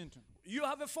kugwiragwira touching- zinthu. You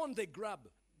have a phone, they grab.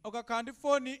 Ukakhala ndi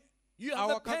foni You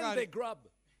have a pen, they awakakale grab.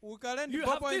 ukale ndi You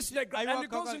have this, they grab. And it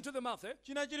goes aiwakakale into the mouth. Eh?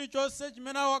 china chilichonse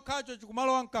chimene awakhacho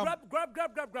chikumalowa mkamwa Grab, grab,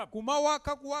 grab, grab, grab.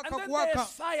 kumawaka And kuwaka then kuwaka there's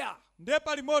fire. nde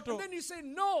pali moto And then you say,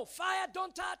 no, fire,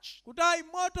 don't touch. kuti ayi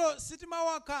moto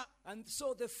sitimawaka. And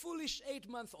so the foolish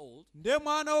 8-month-old, nde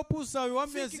mwana wopusa uyu wa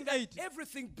miyezi thinking that 8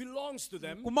 everything belongs to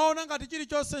them, kumaona ngati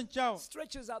chilichonse nchawo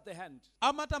stretches out the hand,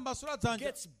 amatambasula dzanja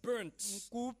gets burnt.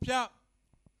 kupya.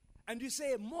 And you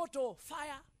say, moto,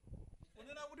 fire.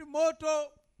 unena kuti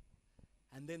moto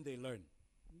And then they learn.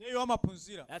 ndeyo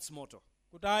amaphunzira That's moto.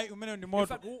 kuti ayi umene ndi In moto.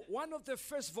 fact, one of the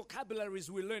first vocabularies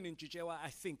we learn in Chichewa, I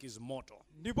think, is moto.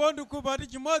 ndipo ndikupa kuti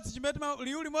chimodzi chimene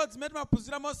liwu limodzi limene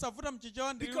timaphunzira mosavuta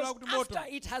mchichewa ndi liwu Because lakuti moto.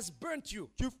 after it has burnt you,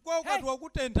 chifukwa ukati you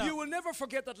wakutentha will never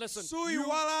forget that lesson.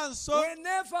 suyiwalanso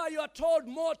Whenever you are told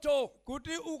moto,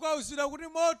 kuti ukauzira kuti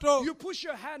moto you push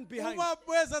your hand behind.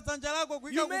 umabweza dzanja lako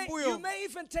kuika You kumbuyo. may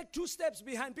even take 2 steps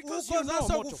behind because you know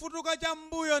ukozanso moto. kufutuka cha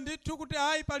mbuyo ndithu kuti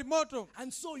ayi pali moto.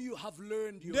 And so you have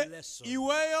learned your Nde lesson.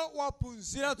 iweyo waphunzira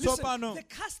Listen, tsopano. the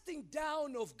casting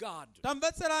down of God,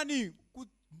 Tamvetserani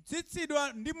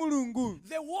kudzitsidwa ndi mulungu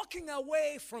the walking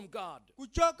away from God,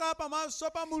 kuchoka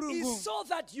pamaso pa mulungu is so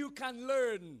that you can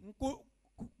learn.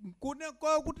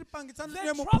 kuti pangitsani The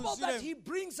tiye trouble that muphunzire He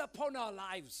brings upon our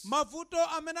lives, mavuto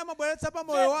amene amabweretsa pa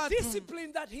moyo the wathu,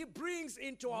 discipline that He brings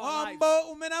into our lives,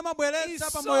 mwambo umene is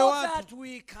amabweretsa pa so moyo wathu that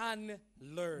we can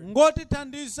learn.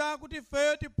 ngotithandiza kuti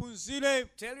ifeyo tiphunzire.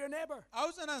 Tell your neighbor,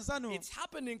 Awuzana nzanu it's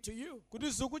happening to you kuti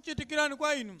zikuchitikirani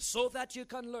kwa inu so that you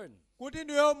can learn. kuti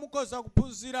ndiyo mukhoza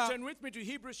kuphunzira. Turn with me to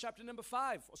Hebrews chapter number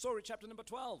 5. Sorry, chapter number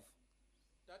 12.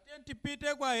 Tatiye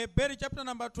tipite kwa Heberi chapter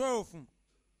number 12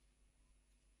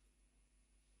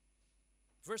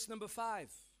 Verse number 5.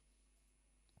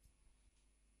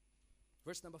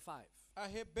 Verse number 5.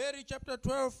 Heberi chapter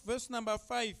 12 verse number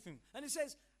 5. And it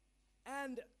says,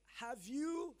 and have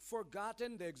you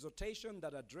forgotten the exhortation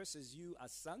that addresses you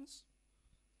as sons?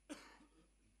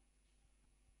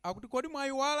 Akuti kodi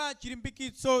mwayiwala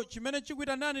chilimbikitso chimene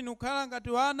chikuyitanani nukhala ngati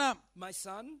wana. My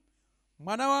son,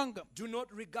 Mwana wanga do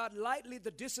not regard lightly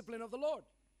the discipline of the Lord,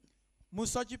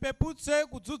 musachipeputse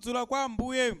kudzudzula kwa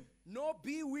Ambuye, nor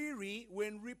be weary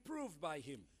when reproved by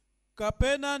him.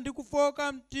 kapena ndi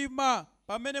kufoka mtima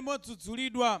pamene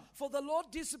modzudzulidwa, For the Lord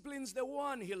disciplines the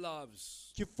one he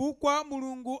loves, chifukwa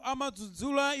Mulungu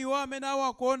amadzudzula iwo amene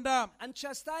awakonda, and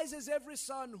chastises every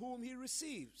son whom he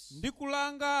receives. ndi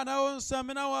kulanga ana onse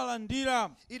amene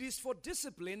awalandira. It is for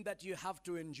discipline that you have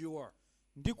to endure.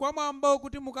 Ndi kwa mwambo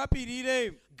kuti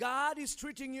mukapirire. God is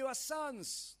treating you as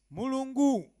sons.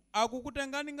 Mulungu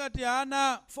akukutengani ngati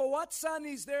ana. For what son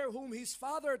is there whom his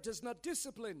father does not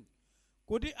discipline?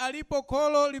 Kuti alipo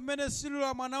kholo limene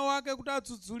silula mwana wake kuti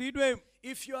adzudzulidwe.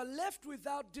 If you are left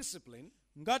without discipline,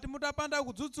 Ngati mutapanda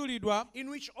kudzudzulidwa in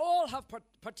which all have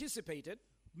participated,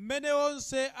 mmene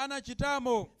onse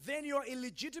anachitamo, then you are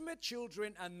illegitimate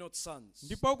children and not sons.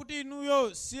 ndipo kuti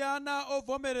inuyo si ana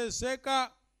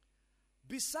ovomerezeka.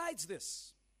 Besides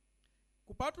this,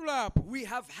 Kupatulapo we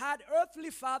have had earthly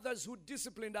fathers who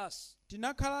disciplined us,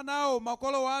 tinakhala nawo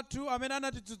makolo wathu amene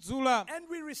anatidzudzula, and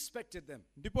we respected them.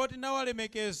 ndipo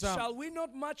tinawalemekeza. Shall we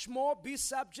not much more be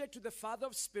subject to the Father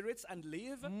of spirits and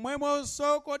live?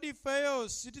 Mmwemonso kodi ifeyo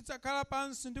sitidzakhala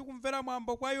pansi ndi kumvera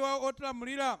mwambo kwa iwo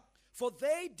otilamulira, For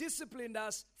they disciplined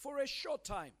us for a short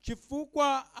time,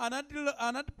 chifukwa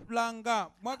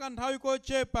anatilanga mwa kanthawi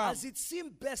kochepa as it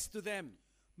seemed best to them.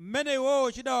 mmene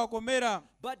iwowo chidawakomera.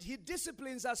 But he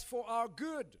disciplines us for our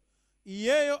good,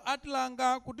 Iyeyo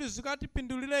atilanga kuti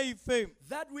zikatipindulire ife,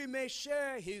 that we may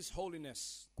share his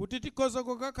holiness. kuti tikhoza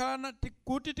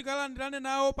kuti tikalandirane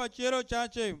nawo pa chiyero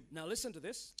chache. Now listen to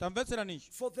this. Tamvetseranichi.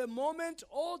 For the moment,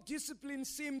 all discipline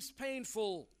seems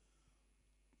painful,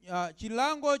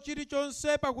 Chilango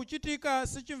chilichonse pakuchitika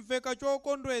sichimveka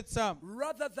chokondwetsa,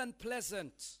 rather than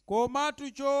pleasant.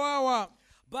 komatu chowawa.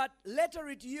 But later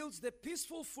it yields the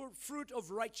peaceful fruit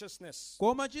of righteousness.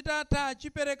 Koma chitatha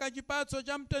chipereka chipatso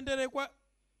cha mtendere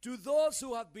to those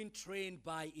who have been trained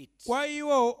by it. kwa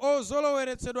iwo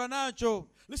ozoloweretsedwa nacho.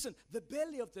 Listen, the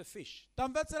belly of the fish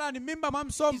Tamvetserani, mimba mwa is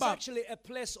msomba actually a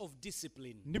place of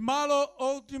discipline. ndi malo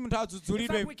oti munthu In fact,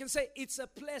 adzudzulidwe. we can say it's a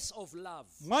place of love.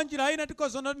 Mwa njira ina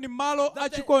tikozana kuti ndi malo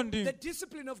That the achikondi,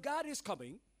 discipline of God is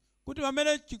coming kuti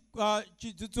pamene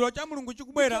chidzudzulo cha Mulungu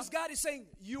chikubwera, because God is saying,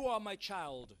 you are my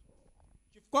child.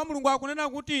 chifukwa Mulungu akunena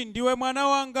kuti ndiwe mwana And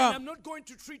wanga. I'm not going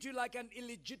to treat you like an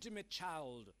illegitimate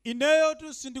child. Ineyo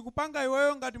tu sindikupanga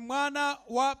iweyo ngati mwana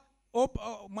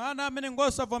amene And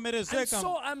ngosavomerezeka.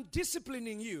 so I'm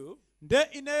disciplining you Nde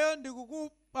ineyo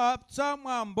ndikukupatsa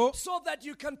mwambo so that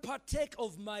you can partake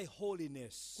of my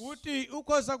holiness. kuti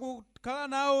ukhoza kukhala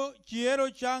nawo chiyero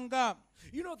changa.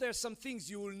 You know, there are some things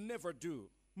you will never do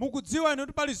Mukudziwa inu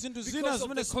kuti pali zinthu zina because of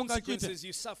zimene the simungachite consequences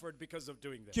you suffered because of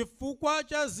doing them. chifukwa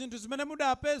cha zinthu zimene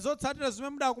mudapeza, zotsatira zimene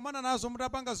mudakumana nazo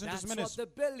mutapanga zinthu That's what zimenezi. the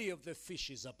belly of the fish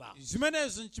is about.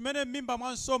 Zimenezi chimene m'mimba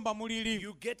mwa nsomba mulili.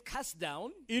 You get cast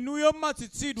down Inuyo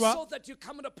mmatsitsidwa so that you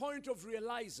come at a point of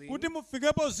realizing kuti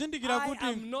mufikepo zindikira I am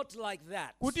kuti not like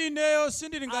that. ineyo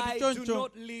sindili ngati I do choncho.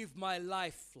 not live my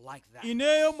life like that.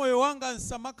 Ineyo moyo wanga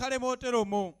nsamakhale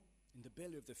moteromo. In the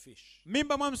belly of the fish,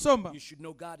 M'mimba mwa nsomba you should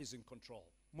know God is in control.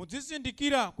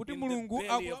 mudzizindikira kuti Mulungu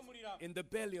akulamulira. In the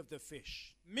belly of the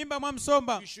fish, M'mimba mwa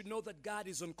nsomba you should know that God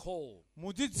is on call.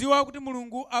 mudzidziwa kuti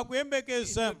Mulungu In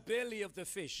akuyembekeza. the belly of the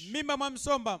fish, M'mimba mwa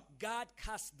nsomba God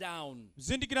casts down.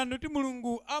 zindikirani kuti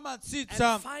Mulungu And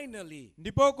amatsitsa. finally,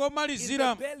 Ndipo in the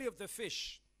komalizira belly of the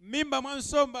fish, m'mimba mwa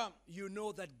nsomba you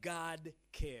know that God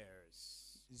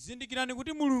cares. zindikirani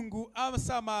kuti Mulungu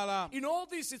amasamala. In all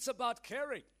this, it's about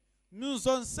caring.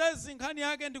 Zonsezi nkhani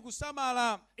yake ndi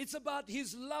kusamala. It's about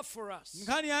His love for us.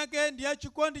 Nkhani yake ndi ya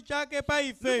chikondi chake pa Look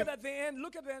ife. at the end.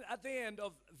 Look at the end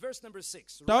of verse number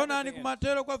 6. Right at Taonani the end.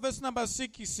 kumatero kwa verse number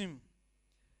 6.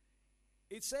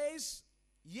 It says,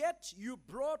 "Yet you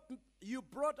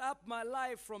brought up my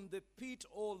life from the pit,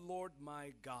 O Lord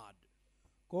my God."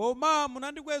 Koma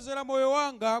munandikwezera moyo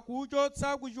wanga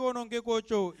kuchotsa ku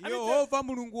chiwonongekocho, I mean, Yehova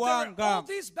Mulungu There are all wanga.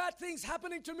 these bad things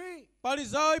happening to me. Pali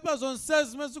zoyipa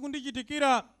zonsezi zimene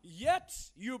zikundichitikira,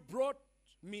 Yet you brought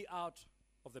me out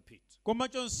of the pit. koma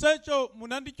chonsecho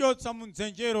munandichotsa mu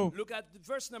mdzenjero. Look at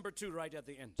verse number 2 right at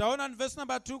the end. Taonani verse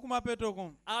number 2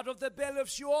 kumapetoko. Out of the belly of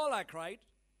Sheol I cried,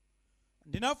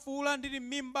 Ndinafuwula ndili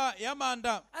m'mimba ya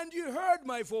manda, and you heard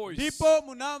my voice. ndipo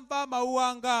munamva mawu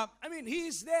anga. I mean,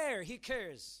 He's there. He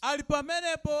cares. Ali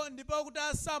pamenepo ndipo kuti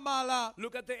asamala.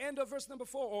 Look at the end of verse number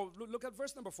 4, or look at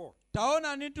verse number 4.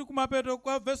 Taonani tu kumapeto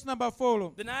kwa verse number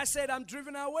 4. Then I said, I'm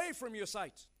driven away from your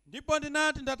sight. Ndipo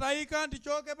ndinati ndatayika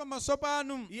ndichoke pamaso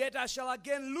panu, Yet I shall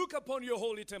again look upon your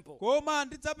holy temple. koma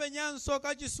ndidzapenyanso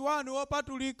kachisi wanu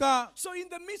wopatulika. So in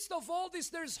the midst of all this,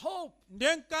 there's hope.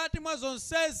 Ndiye mkati mwa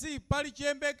zonsezi pali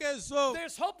chiyembekezo.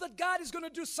 There's hope that God is going to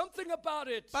do something about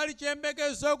it. Pali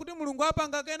chiyembekezo kuti Mulungu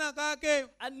apanga kena kake.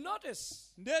 And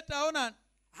notice Ndiye taona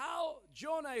how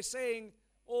Jonah is saying,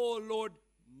 "Oh Lord,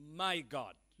 my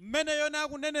God." mmene Yona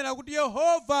akunenera kuti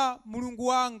Yehova Mulungu He's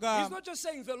wanga. not just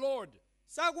saying the Lord.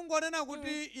 Sakungonena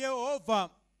kuti Yehova.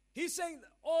 He's saying,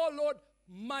 "Oh Lord,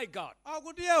 my God."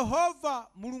 Akuti Yehova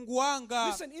Mulungu wanga.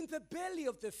 Listen, in the belly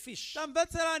of the fish,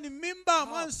 Tamvetserani m'mimba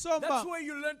mwa that's nsomba. where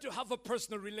you learn to have a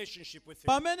personal relationship with Him.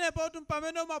 Pamenepo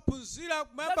pamene umaphunzira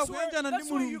kumayamba That's where, kuyanjana ndi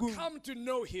that's where you Mulungu. come to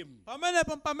know Him.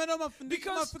 Pamenepo pamene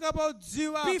Because umafika pa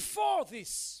udziwa. Before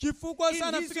this, Chifukwa in His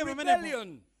sanafike pamenepo.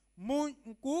 rebellion,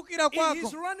 Mkuukira in His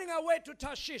kwako. running away to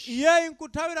Tarshish, Iye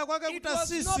nkuthawira kwake it was not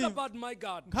kutasisi. about my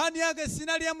God. Nkhani yake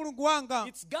sinali ya Mulungu wanga.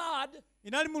 It's God,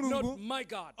 Inali not Mulungu. my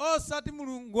God. Osati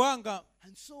Mulungu wanga.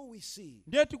 And so we see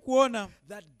Ndiye tikuona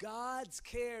that God's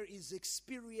care is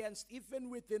experienced even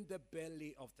within the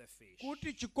belly of the fish.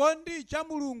 kuti chikondi cha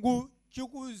Mulungu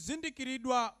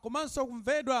chikuzindikiridwa komanso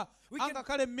kumvedwa We can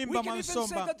angakhale m'mimba even mwa say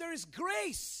nsomba. that there is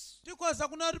grace. Tikhoza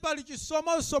kunena kuti pali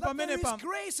chisomonso That there pamenepa. is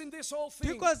grace in this whole thing.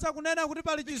 Tikhoza kunena kuti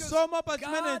pali Because chisomo pa God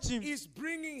chimenechi. is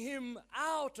bringing him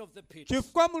out of the pit.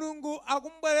 Chifukwa Mulungu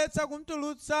akumbweretsa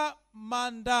kumtulutsa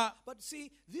manda. But see,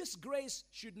 this grace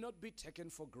should not be taken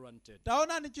for granted.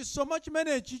 Taonani chisomo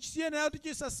chimenechi chisiyenera kuti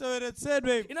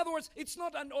chisaseweretsedwe. In other words, it's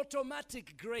not an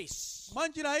automatic grace. Mwa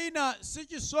njira ina si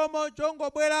chisomo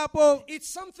chongobwerapo. It's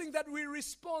something that we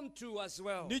respond to as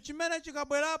well. Ndi chimene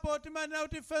chikabwerapo timanena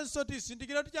kuti ifenso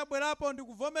tisindikire kuti chabwerapo ndi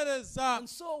kuvomereza. And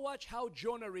so watch how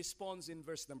Jonah responds in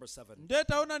verse number 7. Ndiye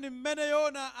taonani mmene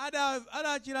Yona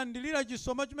adachilandilira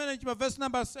chisomo chimenechi pa verse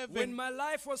number When 7. my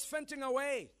life was fainting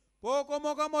away,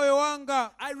 Pokomoka moyo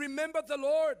wanga I remembered the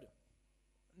Lord.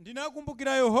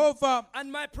 ndinakumbukira Yehova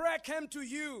And my prayer came to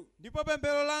you ndipo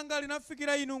pemphero langa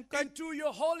linafikira inu into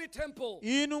your holy temple.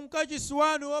 inu mkachisi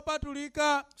wanu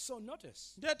wopatulika. So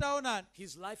notice, Ndiye taonani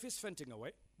his life is fainting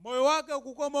away, moyo wake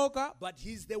ukukomoka, but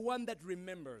he's the one that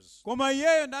remembers. koma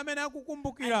iyeyo ndi amene And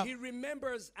akukumbukira, he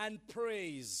remembers and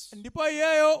prays. ndipo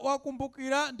iyeyo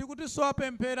wakumbukira ndi kutinso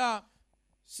wapemphera.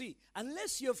 See,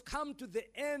 unless you have come to the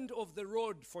end of the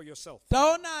road for yourself,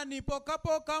 Taonani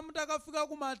pokapoka mutakafika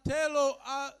kumathelo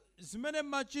a zimene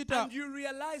mmachita, and you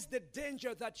realize the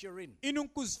danger that you're in, inu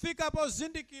nkuzifika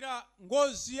pozindikira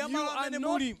ngozi ya malo amene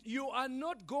muli, you are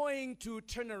not going to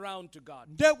turn around to God.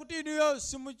 ndiye kuti inuyo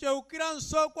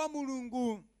simucheukiranso kwa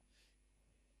Mulungu.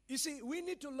 You see, we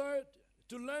need to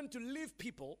learn to leave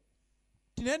people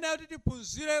Tinene kuti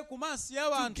tiphunzire kumasiya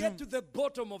to get to wanthu the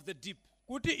bottom of the deep.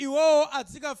 kuti iwowo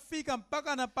adzikafika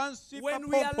mpaka na pansi pa When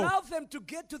we pompo. allow them to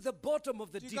get to the bottom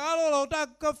of the deep, Tikalola kuti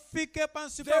akafike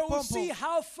pansi they pa will see pompo,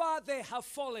 how far they have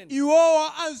fallen.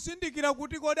 iwowo azindikira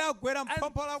kuti kodi agwera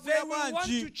mpompo And they lakuya will want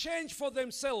to bwanji, change for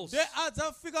themselves. ndiye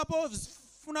adzafika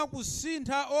pofuna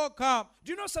kusintha okha.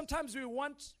 Do you know sometimes we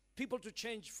want people to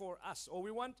change for us, or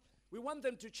we want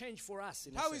them to change for us.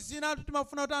 In a Nthawi sense. zina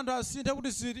timafuna kuti anthu asinthe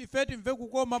kuti ife timve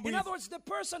kukoma In bwino. other words, the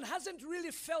person hasn't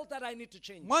really felt that I need to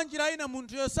change. Mwanjira ina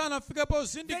munthu sanafike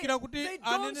pozindikira kuti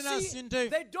anene asinthe.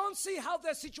 they don't see how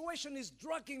their situation is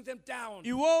dragging them down.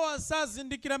 Iwowa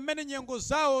sazindikira mmene nyengo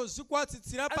zawo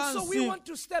zikuwatsitsira And so we pansi. want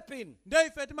to step in Ndiye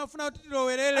ife timafuna kuti and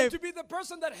tilowerere to be the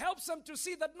person that helps them to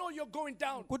see that no, you're going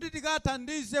down. kuti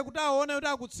tikathandize kuti aone kuti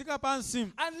akutsika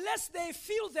pansi. Unless they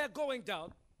feel they're going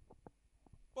down,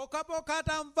 Pokapoka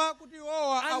atamva kuti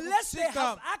iwowa unless they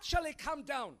have akutsika actually come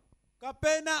down,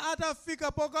 kapena atafika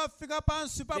pokafika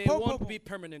pansi pa there won't pompo, be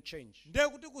permanent change. ndiye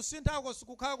kuti kusinthako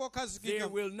sikukhala There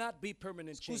kokhazikika. will not be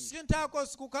permanent change. Kusinthako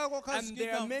sikukhala And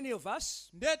there are kokhazikika. many of us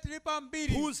Ndiye tili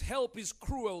pambiri whose help is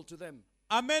cruel to them.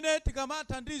 amene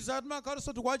tikamathandiza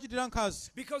timakhalanso tikuwachitira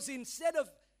nkhanza. Because instead of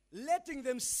letting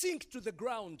them sink to the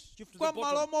ground, to the Chifukwa bottom,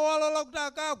 malomo walola kuti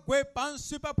akagwe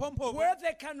pansi pa pompo where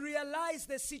they can realize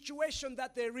the situation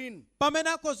that they're in pamene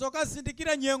akhoza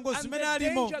kukazindikira nyengo and zimene the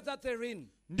alimo danger that they're in.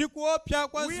 ndi kuopsa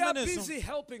kwa We are zimenezo. busy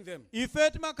helping them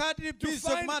Ife timakhala tili to bize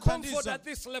find comfort kumathandiza at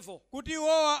this level, kuti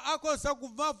iwowa akhoza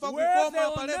kumva where kukoma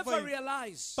they'll pa never level iyi.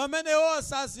 realize Pamene iwowa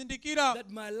sazindikira that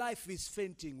my life is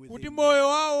fainting kuti within me. moyo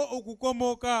wawo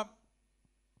ukukomoka.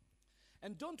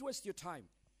 And don't waste your time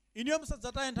Iniyo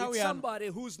musadzataye with nthawi yanu somebody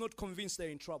who's not convinced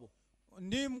they're in trouble.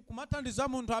 ndi kumathandiza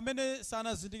munthu amene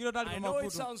sanazindikire kuti ali I pa know it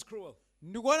mavuto. sounds cruel,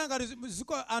 Ndikuona ngati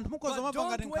anthu mukhoza but mapanga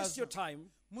ngati don't waste your nkhanza. time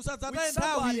Musadzataye with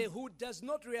somebody nthawi who does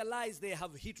not realize they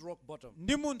have hit rock bottom.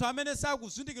 ndi munthu amene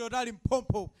sakuzindikira kuti ali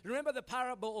mphompho. Remember the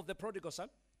parable of the prodigal son?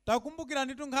 Takumbukira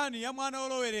nditu nkhani ya mwana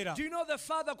olowerera. Do you know the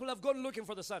father could have gone looking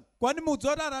for the son? Kwani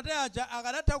mudziwa kuti atate aja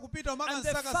akadatha kupita And the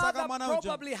umakasakasaka father mwana uja.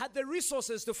 probably had the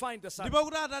resources to find the son. Ndipo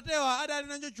kuti atatewa adali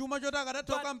nacho chuma choti akadatha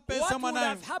But kukampeza what would mwanayo.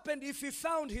 have happened if he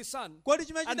found his son? Kodi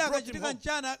chimene and chiti brought him akachitika home?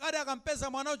 mchana akadi akampeza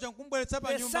mwana uja nkumbweretsa pa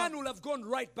The son nyumba. would have gone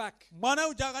right back. Mwana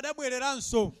uja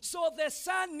akadabwereranso. So the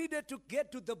son needed to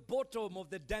get to the bottom of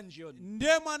the dungeon,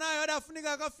 Ndiye mwanayo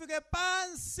adafunika akafike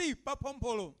pansi pa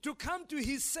phompholo. to come to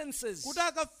his senses. Kuti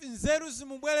nzeru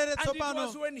zimubwerere And it was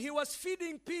tsopano. when he was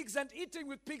feeding pigs and eating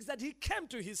with pigs that he came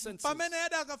to his senses. Pamene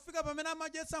adakafika pamene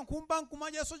amadyetsa nkhumba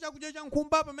nkumadyanso chakudya cha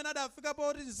nkhumba pamene adafika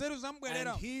poti nzeru And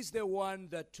zamubwerera. he's the one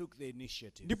that took the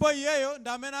initiative Ndipo iyeyo ndi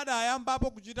amene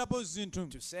adayambapo kuchitapo zinthu.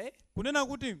 to say, Kunena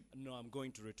kuti no, I'm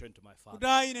going to return to my kuti father.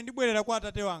 ayi ine ndibwerera kwa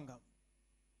atate wanga.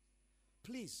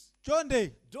 Please,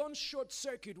 Chonde don't short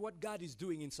circuit what God is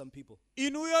doing in some people.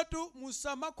 inuyotu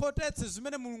musamakhotetse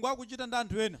zimene Mulungu akuchita ndi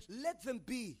anthu ena. Let them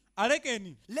be.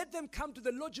 Alekeni. Let them come to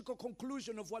the logical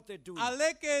conclusion of what they're doing.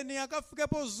 Alekeni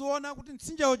akafikepo ziona kuti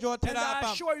mtsinje uja And wathera I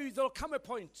apa. assure you, there'll come a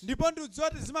point. Ndipo ndiudziwa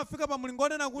kuti zimafika pa mulingo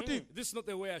onena kuti This is not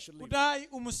the way I should live. kuti ayi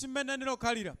umu simmene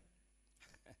ndilokhalira.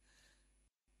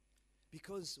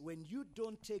 Because when you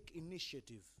don't take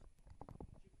initiative,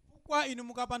 Kwa inu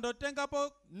mukapanda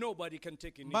kutengapo nobody can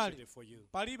take mbali. initiative for you.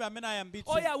 Palibe amene ayambitse.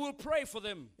 Oh yeah, we'll pray for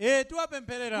them.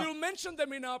 Tiwapempherera. We'll mention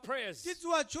them in our prayers.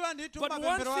 Tidziwatchula ndithu But one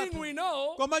mapemphero thing we athu.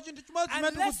 know, Koma chinthu chimodzi chimene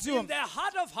unless in tikudziwa. their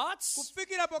heart of hearts,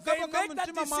 Kufikira they pokapoka make that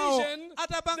mtima mwawo decision,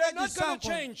 atapanga they're not going to chisankho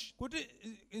change. kuti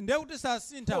ndiye kuti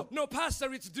sasintha. Oh, no,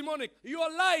 Pastor, it's demonic. You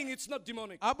are lying, it's not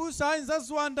demonic. Abusa ayinza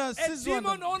ziwanda A si demon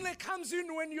ziwanda. only comes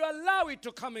in when you allow it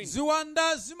to come in.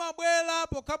 Ziwanda zimabwera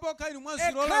pokapoka inu A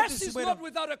mwazilola curse kuti is zibwera. not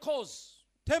without a cause.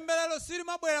 Temberero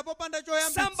silimabwera popanda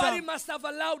Somebody choyambitsa. must have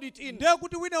allowed it in. Ndiye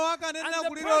kuti wina wake And anenera the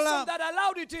person kulilola. that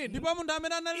allowed it in Ndipo munthu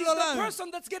amene is the analilolayo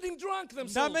person that's getting drunk ndi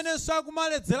themselves. amene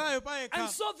sakumaledzerayo And payekha.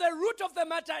 so the root of the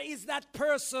matter is that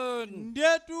person.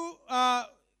 Ndiyetu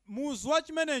muzu wa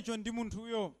chimenecho ndi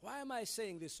munthuyo. Why am I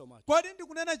saying this so much? Kodi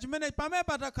ndikunena chimene pamene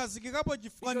patakhazikikapo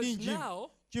chifukwa Because ninji?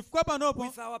 now, Chifukwa panopo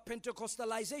with our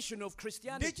Pentecostalization of ndi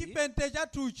Christianity, chipente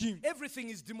chathuchi everything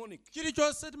is demonic.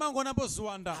 chilichonse timangonapo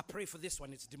ziwanda. I pray for this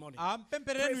one, it's demonic.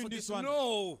 Mpempereni Pray for ndi this. ziwanda.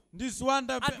 No. Ndi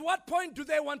ziwanda. At what point do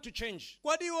they want to change?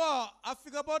 Kodi iwo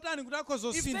afika potani kuti akhoza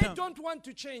If they kusintha? don't want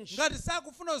to change, Ngati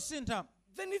sakufuna kusintha,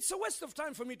 then it's a waste of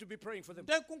time for me to be praying for them.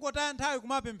 kungotaya nthawi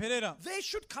kumapempherera. They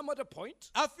should come at a point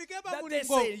Afike pa that they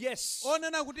mulingo say, yes,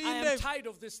 onena kuti I am inde tired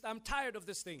of this. I'm tired of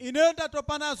this thing. ineyo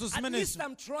ndatopa nazo At least zimenezo.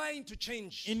 I'm trying to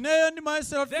change. Ineyo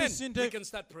ndimayesera kuti Then we tisinthe can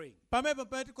start praying. pamene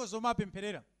tikhoza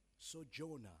kumapempherera. So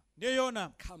Jonah Ndiye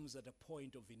Yona comes at a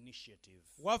point of initiative,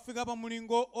 wafika pa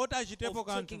mulingo oti achitepo of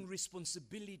taking kanthu,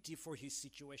 responsibility for his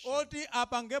situation. oti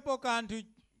apangepo kanthu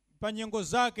pa nyengo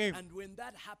zake. And when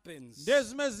that happens, Ndiye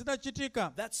zimene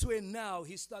zitachitika that's when now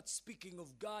he starts speaking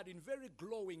of God in very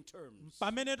glowing terms.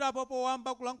 pamene tapopo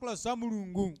wamba kulankhula za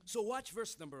Mulungu. So watch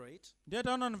verse number 8. Ndiye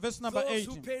taona ni verse number Those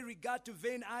who 8. pay regard to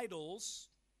vain idols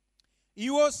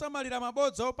Iwo osamalira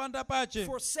mabodza opanda pache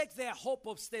forsake their hope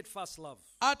of steadfast love.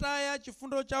 ataya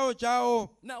chifundo chawo.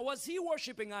 Now, was he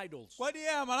worshiping idols? Kodi iye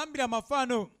amalambira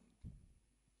mafano?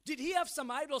 Did he have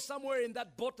some idols somewhere in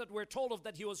that boat that we're told of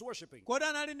that he was worshiping? Kodi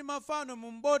anali ndi mafano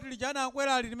mu mboti lijana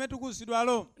akwera ali limene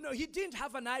tikuzidwalo? No, he didn't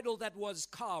have an idol that was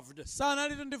carved.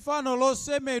 Sanali ndi fano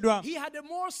losemedwa. He had a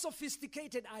more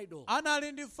sophisticated idol.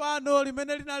 Anali ndi fano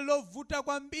limene linali lovuta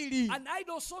kwambiri. An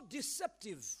idol so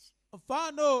deceptive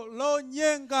Fano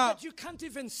lonyenga that you can't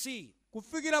even see.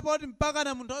 kufikira poti mpaka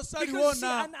na munthu Because see,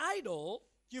 osaliona. an idol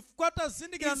Chifukwa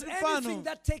tazindikira is ndi anything fano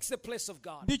that takes the place of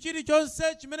God. ndi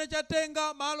chilichonse chimene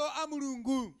chatenga malo a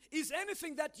Mulungu. Is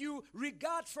anything that you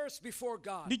regard first before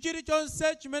God. Ndi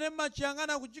chilichonse chimene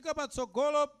machiyang'ana kuchika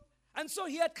patsogolo. And so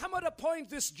he had come at a point,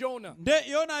 this Jonah, Nde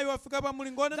Yonayo wafika pa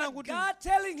mulingo onena that kuti God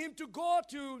telling him to go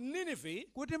to Nineveh.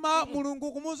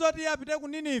 Mulungu kumuwuza kuti apite ku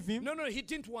Ninivi. No, he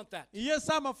didn't want that. Iye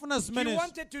samafuna He zimenezi.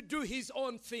 wanted to do his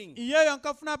own thing. Iyeyo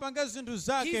ankafuna apange zinthu He's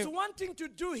zake. wanting to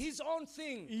do his own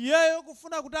thing. Iyeyo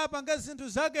kufuna kuti apange zinthu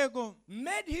zakeko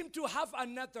Made him to have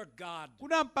another God.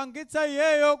 kunampangitsa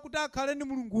iyeyo kuti akhale ndi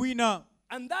mulungu wina.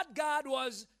 And that God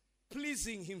was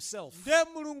pleasing himself. Nde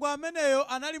mulungu ameneyo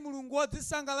anali mulungu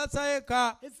wodzisangalatsa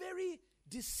yekha. A very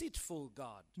deceitful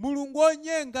God. Mulungu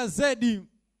onyenga zedi.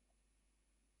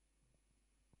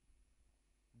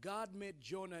 God made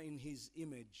Jonah in his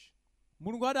image.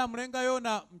 Mulungu adamulenga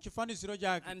Yona mchifaniziro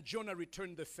chake. And Jonah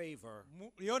returned the favor.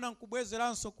 Yona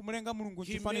nkubwezeranso kumulenga mulungu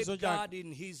He mchifanizo made chake. God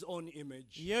in his own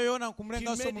image. Iye Yona He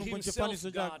nkumulenganso made mulungu himself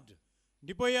mchifanizo chake. God.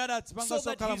 Ndipo iye So adadzipanganso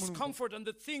that kukhala his mulungu. comfort and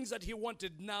the things that he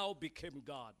wanted now became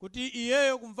God. Kuti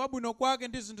iyeyo kumva bwino kwake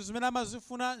ndi zinthu zimene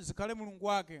amazifuna zikhale mulungu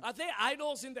wake. Are there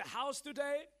idols in the house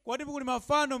today? Kodi kuli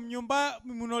mafano mnyumba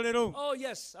muno lero? Oh,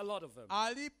 yes, a lot of them.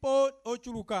 Alipo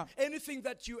ochuluka. Anything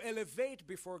that you elevate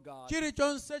before God,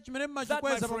 Chilichonse chimene that, my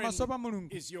mmachikweza pamaso pa friend,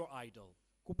 mulungu. is your idol.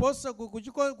 Kuposa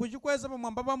kuchikweza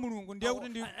pamwamba pa mulungu ndiye kuti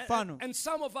ndi fano. And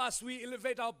some of us, we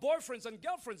elevate our boyfriends and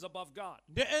girlfriends above God.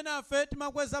 Ndi ena afe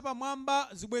timakweza pamwamba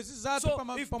zibwenzi zathu So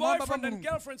pamwamba if pa boyfriend and mulungu.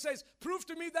 girlfriend says, prove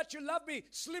to me that you love me,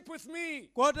 sleep with me,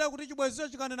 Kotera kuti chibwenzicho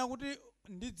chikanena kuti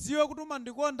ndidziwe kuti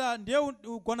umandikonda ndiye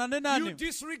ugonane you nane.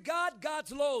 disregard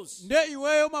God's laws. Ndiye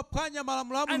iweyo umaphwanya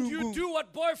malamulo a And you mulungu. do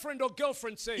what boyfriend or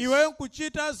girlfriend says. Iweyo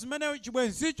nkuchita zimene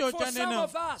chibwenzicho For some chanena.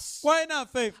 of us, Kwa ena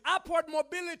afe upward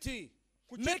mobility,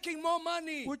 making more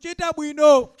money, kuchita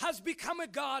bwino has become a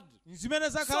God. zimene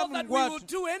zakhala So that mulungu we will wathu.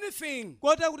 do anything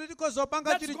Kotera kuti tikhoza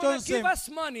kupanga that's going to give chilichonse us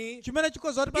money, chimene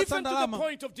chikhoza kutipatsa even to the ndalama.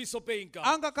 point of disobeying God.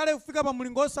 Angakhale kufika pa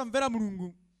mulingo osamvera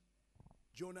mulungu.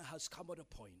 Jonah has come at a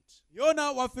point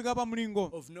Yona wafika pa mulingo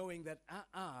of knowing that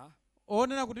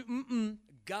onena kuti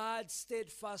God's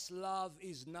steadfast love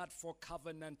is not for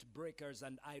covenant breakers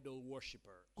and idol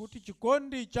worshippers. kuti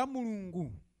chikondi cha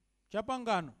mulungu cha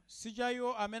pangano si cha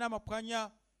iwo amene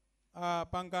amaphwanya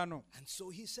pangano. And so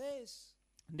he says,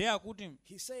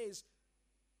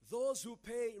 those who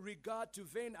pay regard to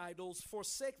vain idols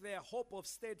forsake their hope of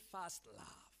steadfast love.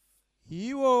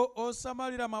 Iwo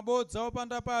osamalira mabodza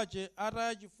opanda pache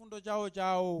ataya chifundo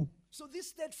chawo. So this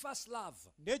steadfast love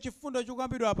Ndiye chifundo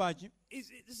chikukambidwa pachi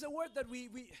is a word that we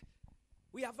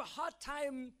have a hard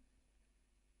time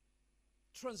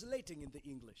translating in the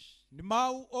English. ndi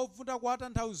mawu ovuta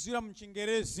kuwatanthauzira mu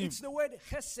Chingerezi. It's the word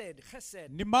chesed.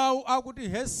 Ndi mawu akuti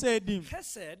hesedi.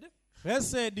 Chesed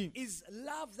is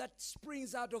love that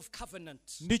springs out of covenant.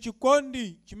 Ndi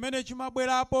chikondi chimene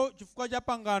chimabwerapo chifukwa cha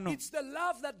pangano. It's the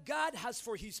love that God has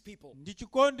for his people. Ndi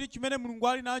chikondi chimene mulungu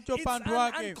ali nacho It's pa anthu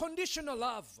an ake. unconditional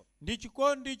love. ndi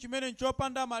chikondi chimene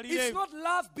chopanda It's malire. not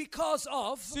love because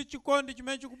of. Si chikondi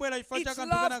chimene chikubwera chifukwa cha It's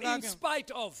kanthu love kena in kake.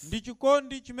 spite of. Ndi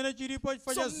chikondi chimene chilipo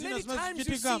chifukwa So cha zina many zimene times you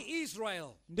zichitika. see Israel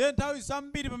Ndiye nthawi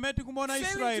zambiri pamene tikumuona failing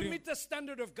to Israeli meet the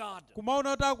standard of God.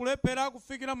 kumaona kuti akulephera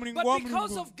kufikira mlingo But wa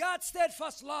because Mulungu. of God's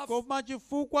steadfast love, Koma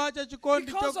chifukwa cha chikondi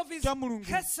because of His cha Mulungu,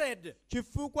 chesed,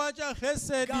 chifukwa cha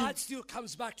hesedi, God still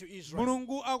comes back to Israel.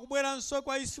 Mulungu akubweranso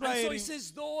kwa And so He Israeli.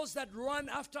 says, those that run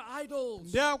after idols,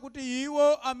 Ndiye akuti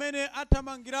iwo amene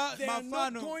athamangira they are not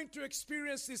mafano going to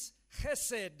experience this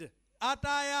chesed,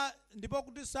 ataya ndipo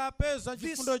kuti sapeza this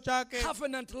chifundo chake,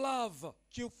 covenant love.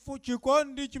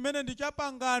 chikondi chimene ndi cha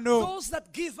pangano. Those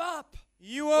that give up,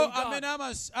 Iwo on God. amene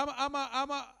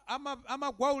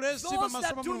amagwa ulesi those pamaso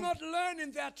that pa do Mulungu. not learn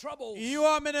in their troubles, Iwo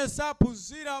amene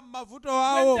saphunzira mavuto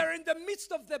when awo they're in the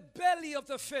midst of the belly of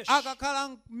the fish,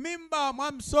 akakhala m'mimba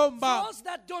mwa msomba. those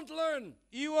that don't learn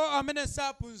Iwo amene to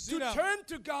saphunzira turn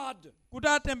to God, kuti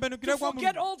atembenukire to kwa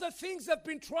forget Mulungu, all the things they've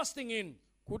been trusting in,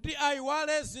 kuti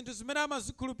ayiwale zinthu zimene will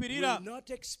amazikhulupirira, not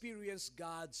experience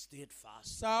God's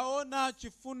steadfast. saona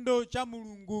chifundo cha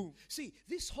Mulungu. See,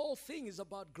 this whole thing is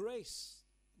about grace.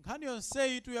 Nkhani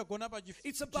yonseyi yagona pa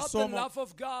It's about the chisomo. love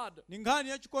of God. Ni nkhani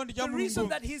ya chikondi cha The reason Mulungu.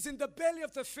 that He's in the belly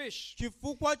of the fish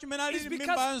Chifukwa chimene ali is m'mimba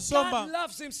ya because God nsomba.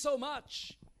 loves him so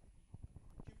much.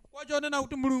 Chifukwa chonena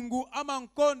kuti Mulungu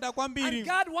amamkonda And kwambiri.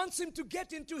 God wants him to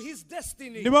get into his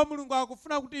destiny. Ndipo Mulungu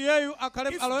akufuna kuti iyeyu akhale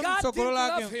If alowe God mtsogolo didn't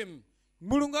love lake. him,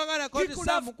 Mulungu akana he kuti could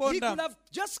samukonda. have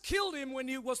just killed him when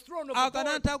he was thrown overboard.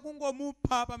 Akanatha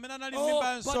kungomupha pamene anali m'mimba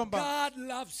ya Oh, but nsomba. God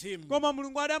loves him. Koma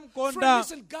Mulungu Friend, adamukonda.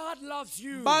 listen, God loves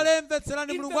you. Mbale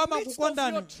mvetserani In Mulungu the midst of your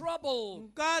amakukondani. trouble,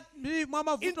 Mkati mwa in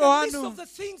mavuto the midst anu. of the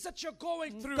things that you're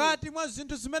going through, Mkati mwa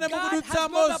zinthu zimene God has not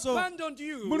mukudutsamozo. abandoned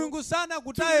you Mulungu sana to let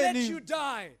kutayeni. you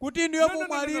die. Kuti ndiyo No.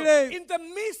 mumwalire. In the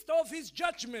midst of his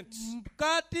judgment,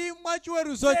 Mkati mwa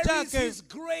chiweruzo there is chake. his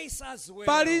grace as well.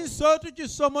 Palinso tu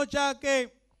chisomo chake.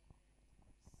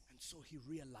 And so he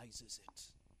realizes it.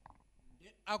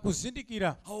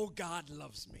 Akuzindikira. Oh, God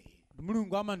loves me.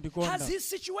 Mulungu Has amandikonda. his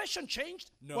situation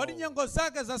changed? No. Kodi nyengo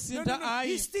zake No, zasintha no. ayi.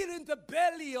 He's still in the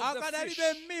belly of the fish.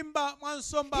 Akadalibe m'mimba mwa He's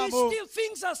nsombamo. still,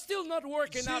 things are still not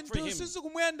working out for Zinthu him.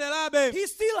 sizikumuyenderabe. He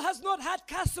still has not had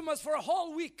customers for a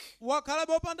whole week.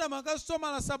 Wakhalabe opanda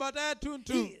makasitomala sabata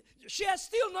yathunthu. She has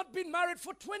still not been married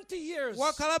for 20 years.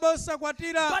 Wakhalabe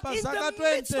osakwatira But pa in zaka the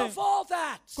midst 20. of all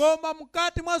that, Koma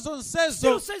mkati mwa still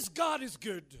zonsezo says God is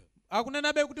good.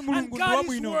 akunenabe kuti And Mulungu ndi God is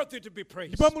wabwino. worthy to be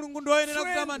praised. Ndipo Mulungu ndi woyenera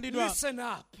Friend, kutamandidwa. listen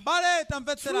up. Mbale True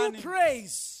tamvetserani.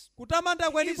 praise Kutamanda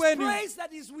is kwenikweni praise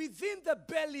that is within the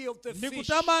belly of the ndi fish.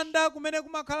 kutamanda kumene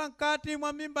kumakhala mkati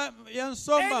mwa mimba ya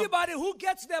nsomba. Anybody who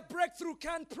gets their breakthrough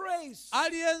can praise.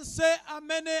 Aliyense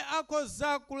amene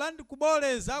akhoza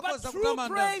kuboleza But akhoza true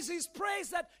kutamanda. praise is praise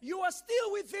that you are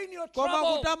still within your Koma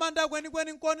trouble. kutamanda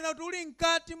kwenikweni nkuonera kuti uli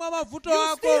mkati mwa mavuto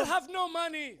You still ako. have no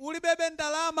money. Ulibebe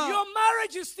ndalama. Your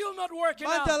marriage is still not working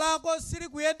Banja out. lako sili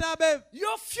kuyendabe.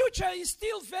 Your future is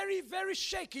still very, very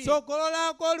shaky. Tsogolo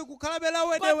lako likukhalabe la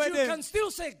But you wedewede. can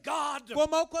still say, God,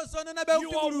 Koma ukhoza onenabe you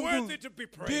kuti are Mulungu worthy to be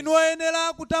praised. ndinu oyenera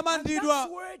And kutamandidwa.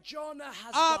 that's where Jonah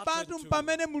has Apatu gotten to.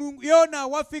 pamene Mulungu Yona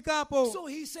wafikapo. So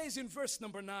he says in verse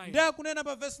number 9, Ndi akunena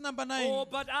pa verse number oh, 9.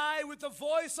 but I with the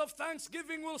voice of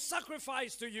thanksgiving will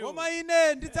sacrifice to you. Koma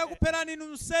ine ndidzakupherani inu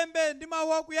nsembe ndi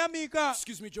mawu akuyamika.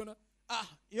 Excuse me, Jonah.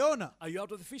 Yona, Are you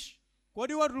out of the fish?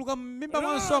 kodi watuluka m'mimba No,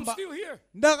 mwa I'm nsomba? still here.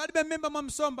 Ndakalibe m'mimba mwa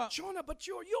nsomba. Jonah, but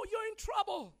you're in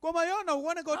trouble. Koma Yona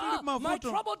ukuoneka kuti uli My mavuto.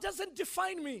 trouble doesn't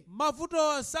define me.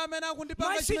 Mavuto samene My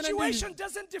akundipanga chimene situation ndili.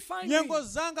 doesn't define me. Nyengo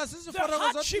zanga The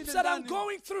sizifotokoza hardships that I'm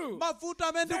going through, mavuto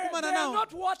amene they're ndikumana nawo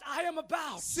not what I am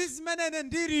about. si zimene ine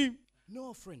ndili.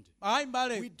 No, friend. Ayi We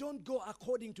mbale, don't go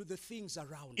according to the things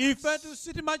around ife us.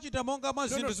 sitimachita monga mwa No,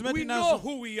 zinthu no, zimene we know tinazo.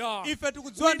 who we are. Ife We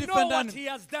tikudziwa ndife know what ndani. he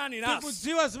has done in us.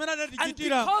 Tikudziwa zimene And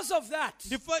adatichitira. because of that,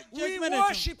 Ndife we chimenecho.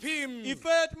 worship him. Ife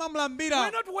We're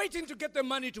timamulambira. not waiting to get the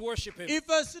money to worship him.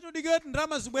 Ife situdikira kuti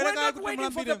ndalama We're zibwere kale not kuti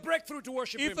waiting for the timulambire. breakthrough to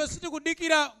worship him. Ife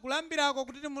sitikudikira kulambirako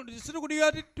kuti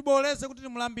sitikudikira kuti tiboleze kuti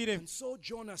timulambire. And so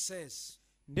Jonah says,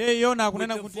 Ndiye Yona with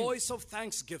akunena the kuti voice of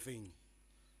thanksgiving,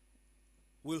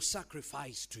 will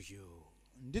sacrifice to you.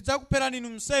 ndidzakupherani inu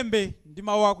nsembe ndi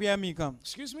mawu akuyamika.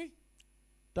 Excuse me?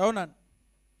 Taonani.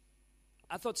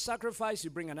 I thought sacrifice, you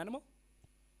bring an animal,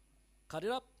 cut it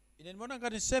up, Ine ndimaona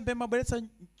ngati nsembe imabweretsa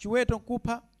chiweto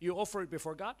nkupha you offer it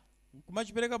before God.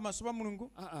 kumachipereka pamaso pa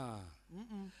Mulungu.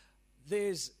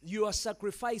 You are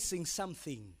sacrificing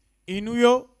something.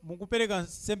 Inuyo mukupereka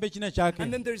nsembe china chake.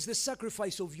 And then there's the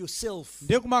sacrifice of yourself.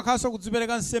 Ndiye kumakhaso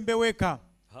kudzipereka nsembe wekha.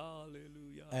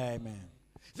 Hallelujah. Amen.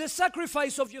 The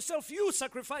sacrifice of yourself, you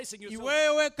sacrificing yourself.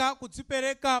 Iweyo wekha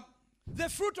kudzipereka. The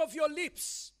fruit of your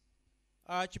lips.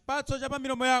 chipatso cha pa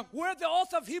milomo yako Where the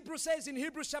author of Hebrews says in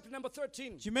Hebrews chapter number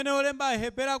 13 chimene olemba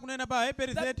ahebera kunena pa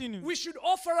Aheberi that 13 we should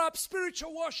offer up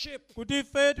spiritual worship, kuti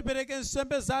ife tipereke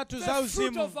nsembe zathu za the fruit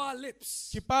uzimu of our lips.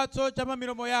 chipatso cha pa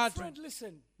milomo yathu. Friend,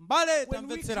 listen. Mbale When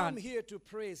we come tamvetserani here to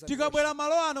praise and tikabwera worship,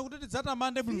 malo ano kuti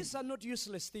tidzatamande mulungu these are not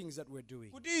useless things that we're doing.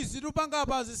 kuti izi tupanga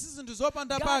apazi si zinthu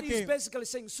zopanda God is pake. basically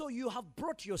saying, so you have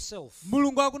brought yourself.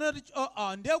 Mulungu akunena kuti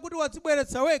ndiye kuti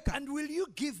wadzibweretsa wekha. And will you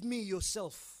give me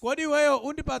yourself? Kodi iweyo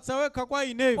undipatsa wekha kwa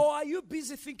ine? Or are you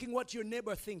busy thinking what your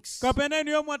neighbor thinks? Kapena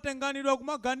inuyo mwatenganidwa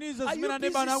kumaganiza Are zimene you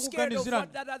anebana busy scared of akuganizirani?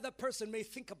 what that other person may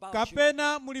think about you?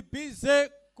 Kapena muli bize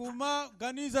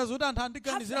kumaganiza zoti anthu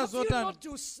andiganizira zotani?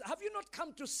 Have you not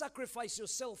come to sacrifice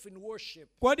yourself in worship?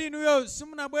 Kodi inuyo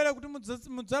simunabwere kuti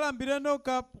mudzalambire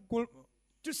nokha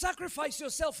To sacrifice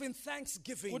yourself in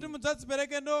thanksgiving. kuti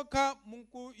mudzadzipereke nokha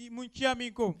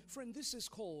muchiyamiko? Friend, this is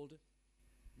called a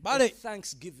Bale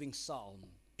thanksgiving psalm,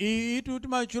 iyi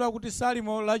timatchula kuti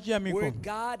salimo la where chiyamiko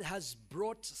God has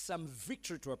brought some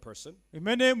victory to a person,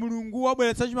 imene Mulungu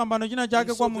wabweretsa chipambano china chake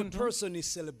and kwa so the munthu person is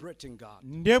celebrating God.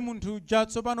 ndiye munthu uja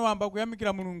tsopano wamba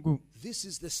kuyamikira Mulungu. This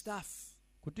is the stuff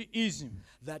Kuti izi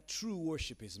that true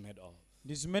worship is made of.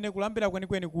 ndi zimene kulambira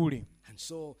kwenikweni kuli. And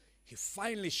so he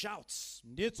finally shouts,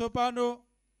 Ndiye tsopano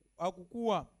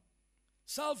akukuwa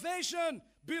salvation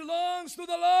belongs to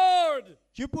the Lord.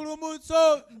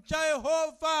 chipulumutso cha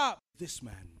Yehova. This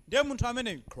man Ndiye munthu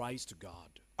ameneyo cries to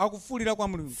God, akufulira kwa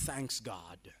Mulungu, thanks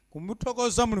God,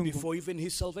 kumuthokoza Mulungu before even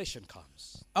his salvation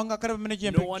comes. angakhale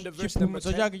pamene No wonder verse number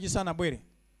chipulumutso 10. chake chisanabwere.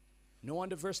 No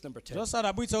wonder verse number 10.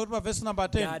 Zosadabwitsa kuti pa verse number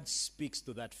 10 God speaks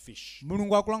to that fish.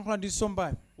 Mulungu akulankhula ndi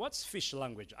nsombayo. What's fish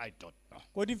language? I don't know.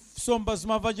 Kodi nsomba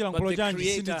zimamva chilankhulo But the chanji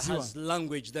Creator sindidziwa. has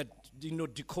language that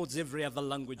decodes every other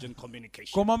language and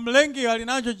communication. Koma mlengi ali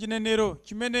nacho chinenero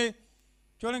chimene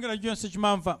cholengera chonse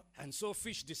chimamva. And so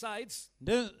fish decides,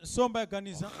 Ndiye nsomba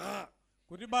yaganiza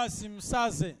kuti basi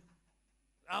msaze.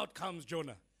 out comes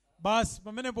Jonah. Basi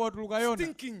pamenepo watuluka Yona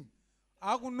Stinking.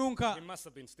 akununkha. He must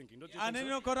have been stinking. Don't you think so?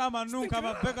 Anene kuti amanunkha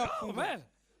amapeka Oh, fungo. man.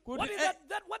 Kuti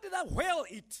What did that whale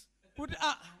eat? kuti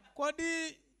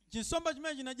kodi chinsomba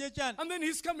chimene chinadye chani? And then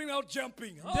he's coming out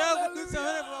jumping. Ndiye akudutsa pamenepo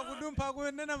Hallelujah. akudumpha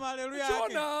kunena mahaleluya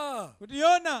ake. Jonah, Kuti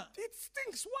Yona it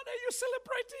stinks. What are you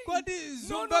celebrating? kodi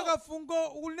No, zompaka no. fungo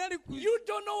ulinali You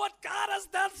don't know what God has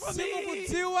done for me.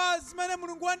 simukudziwa zimene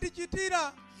Mulungu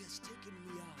wandichitira. He has taken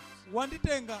me out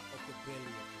Wanditenga of the belly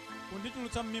of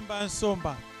kunditulutsa m'mimba ya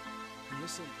nsomba. the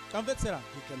Listen, Tamvetsera,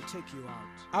 he can take you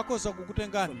out akhoza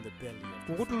kukutengani from the belly of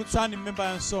kukutulutsani m'mimba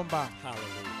ya nsomba.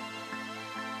 Hallelujah.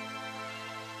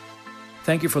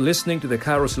 Thank you for listening to the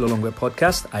Kairos Lilongwe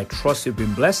podcast. I trust you've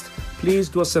been blessed. Please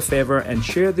do us a favor and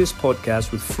share this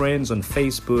podcast with friends on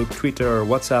Facebook, Twitter,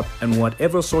 WhatsApp, and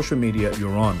whatever social media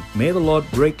you're on. May the Lord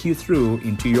break you through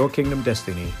into your kingdom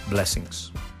destiny.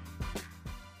 Blessings.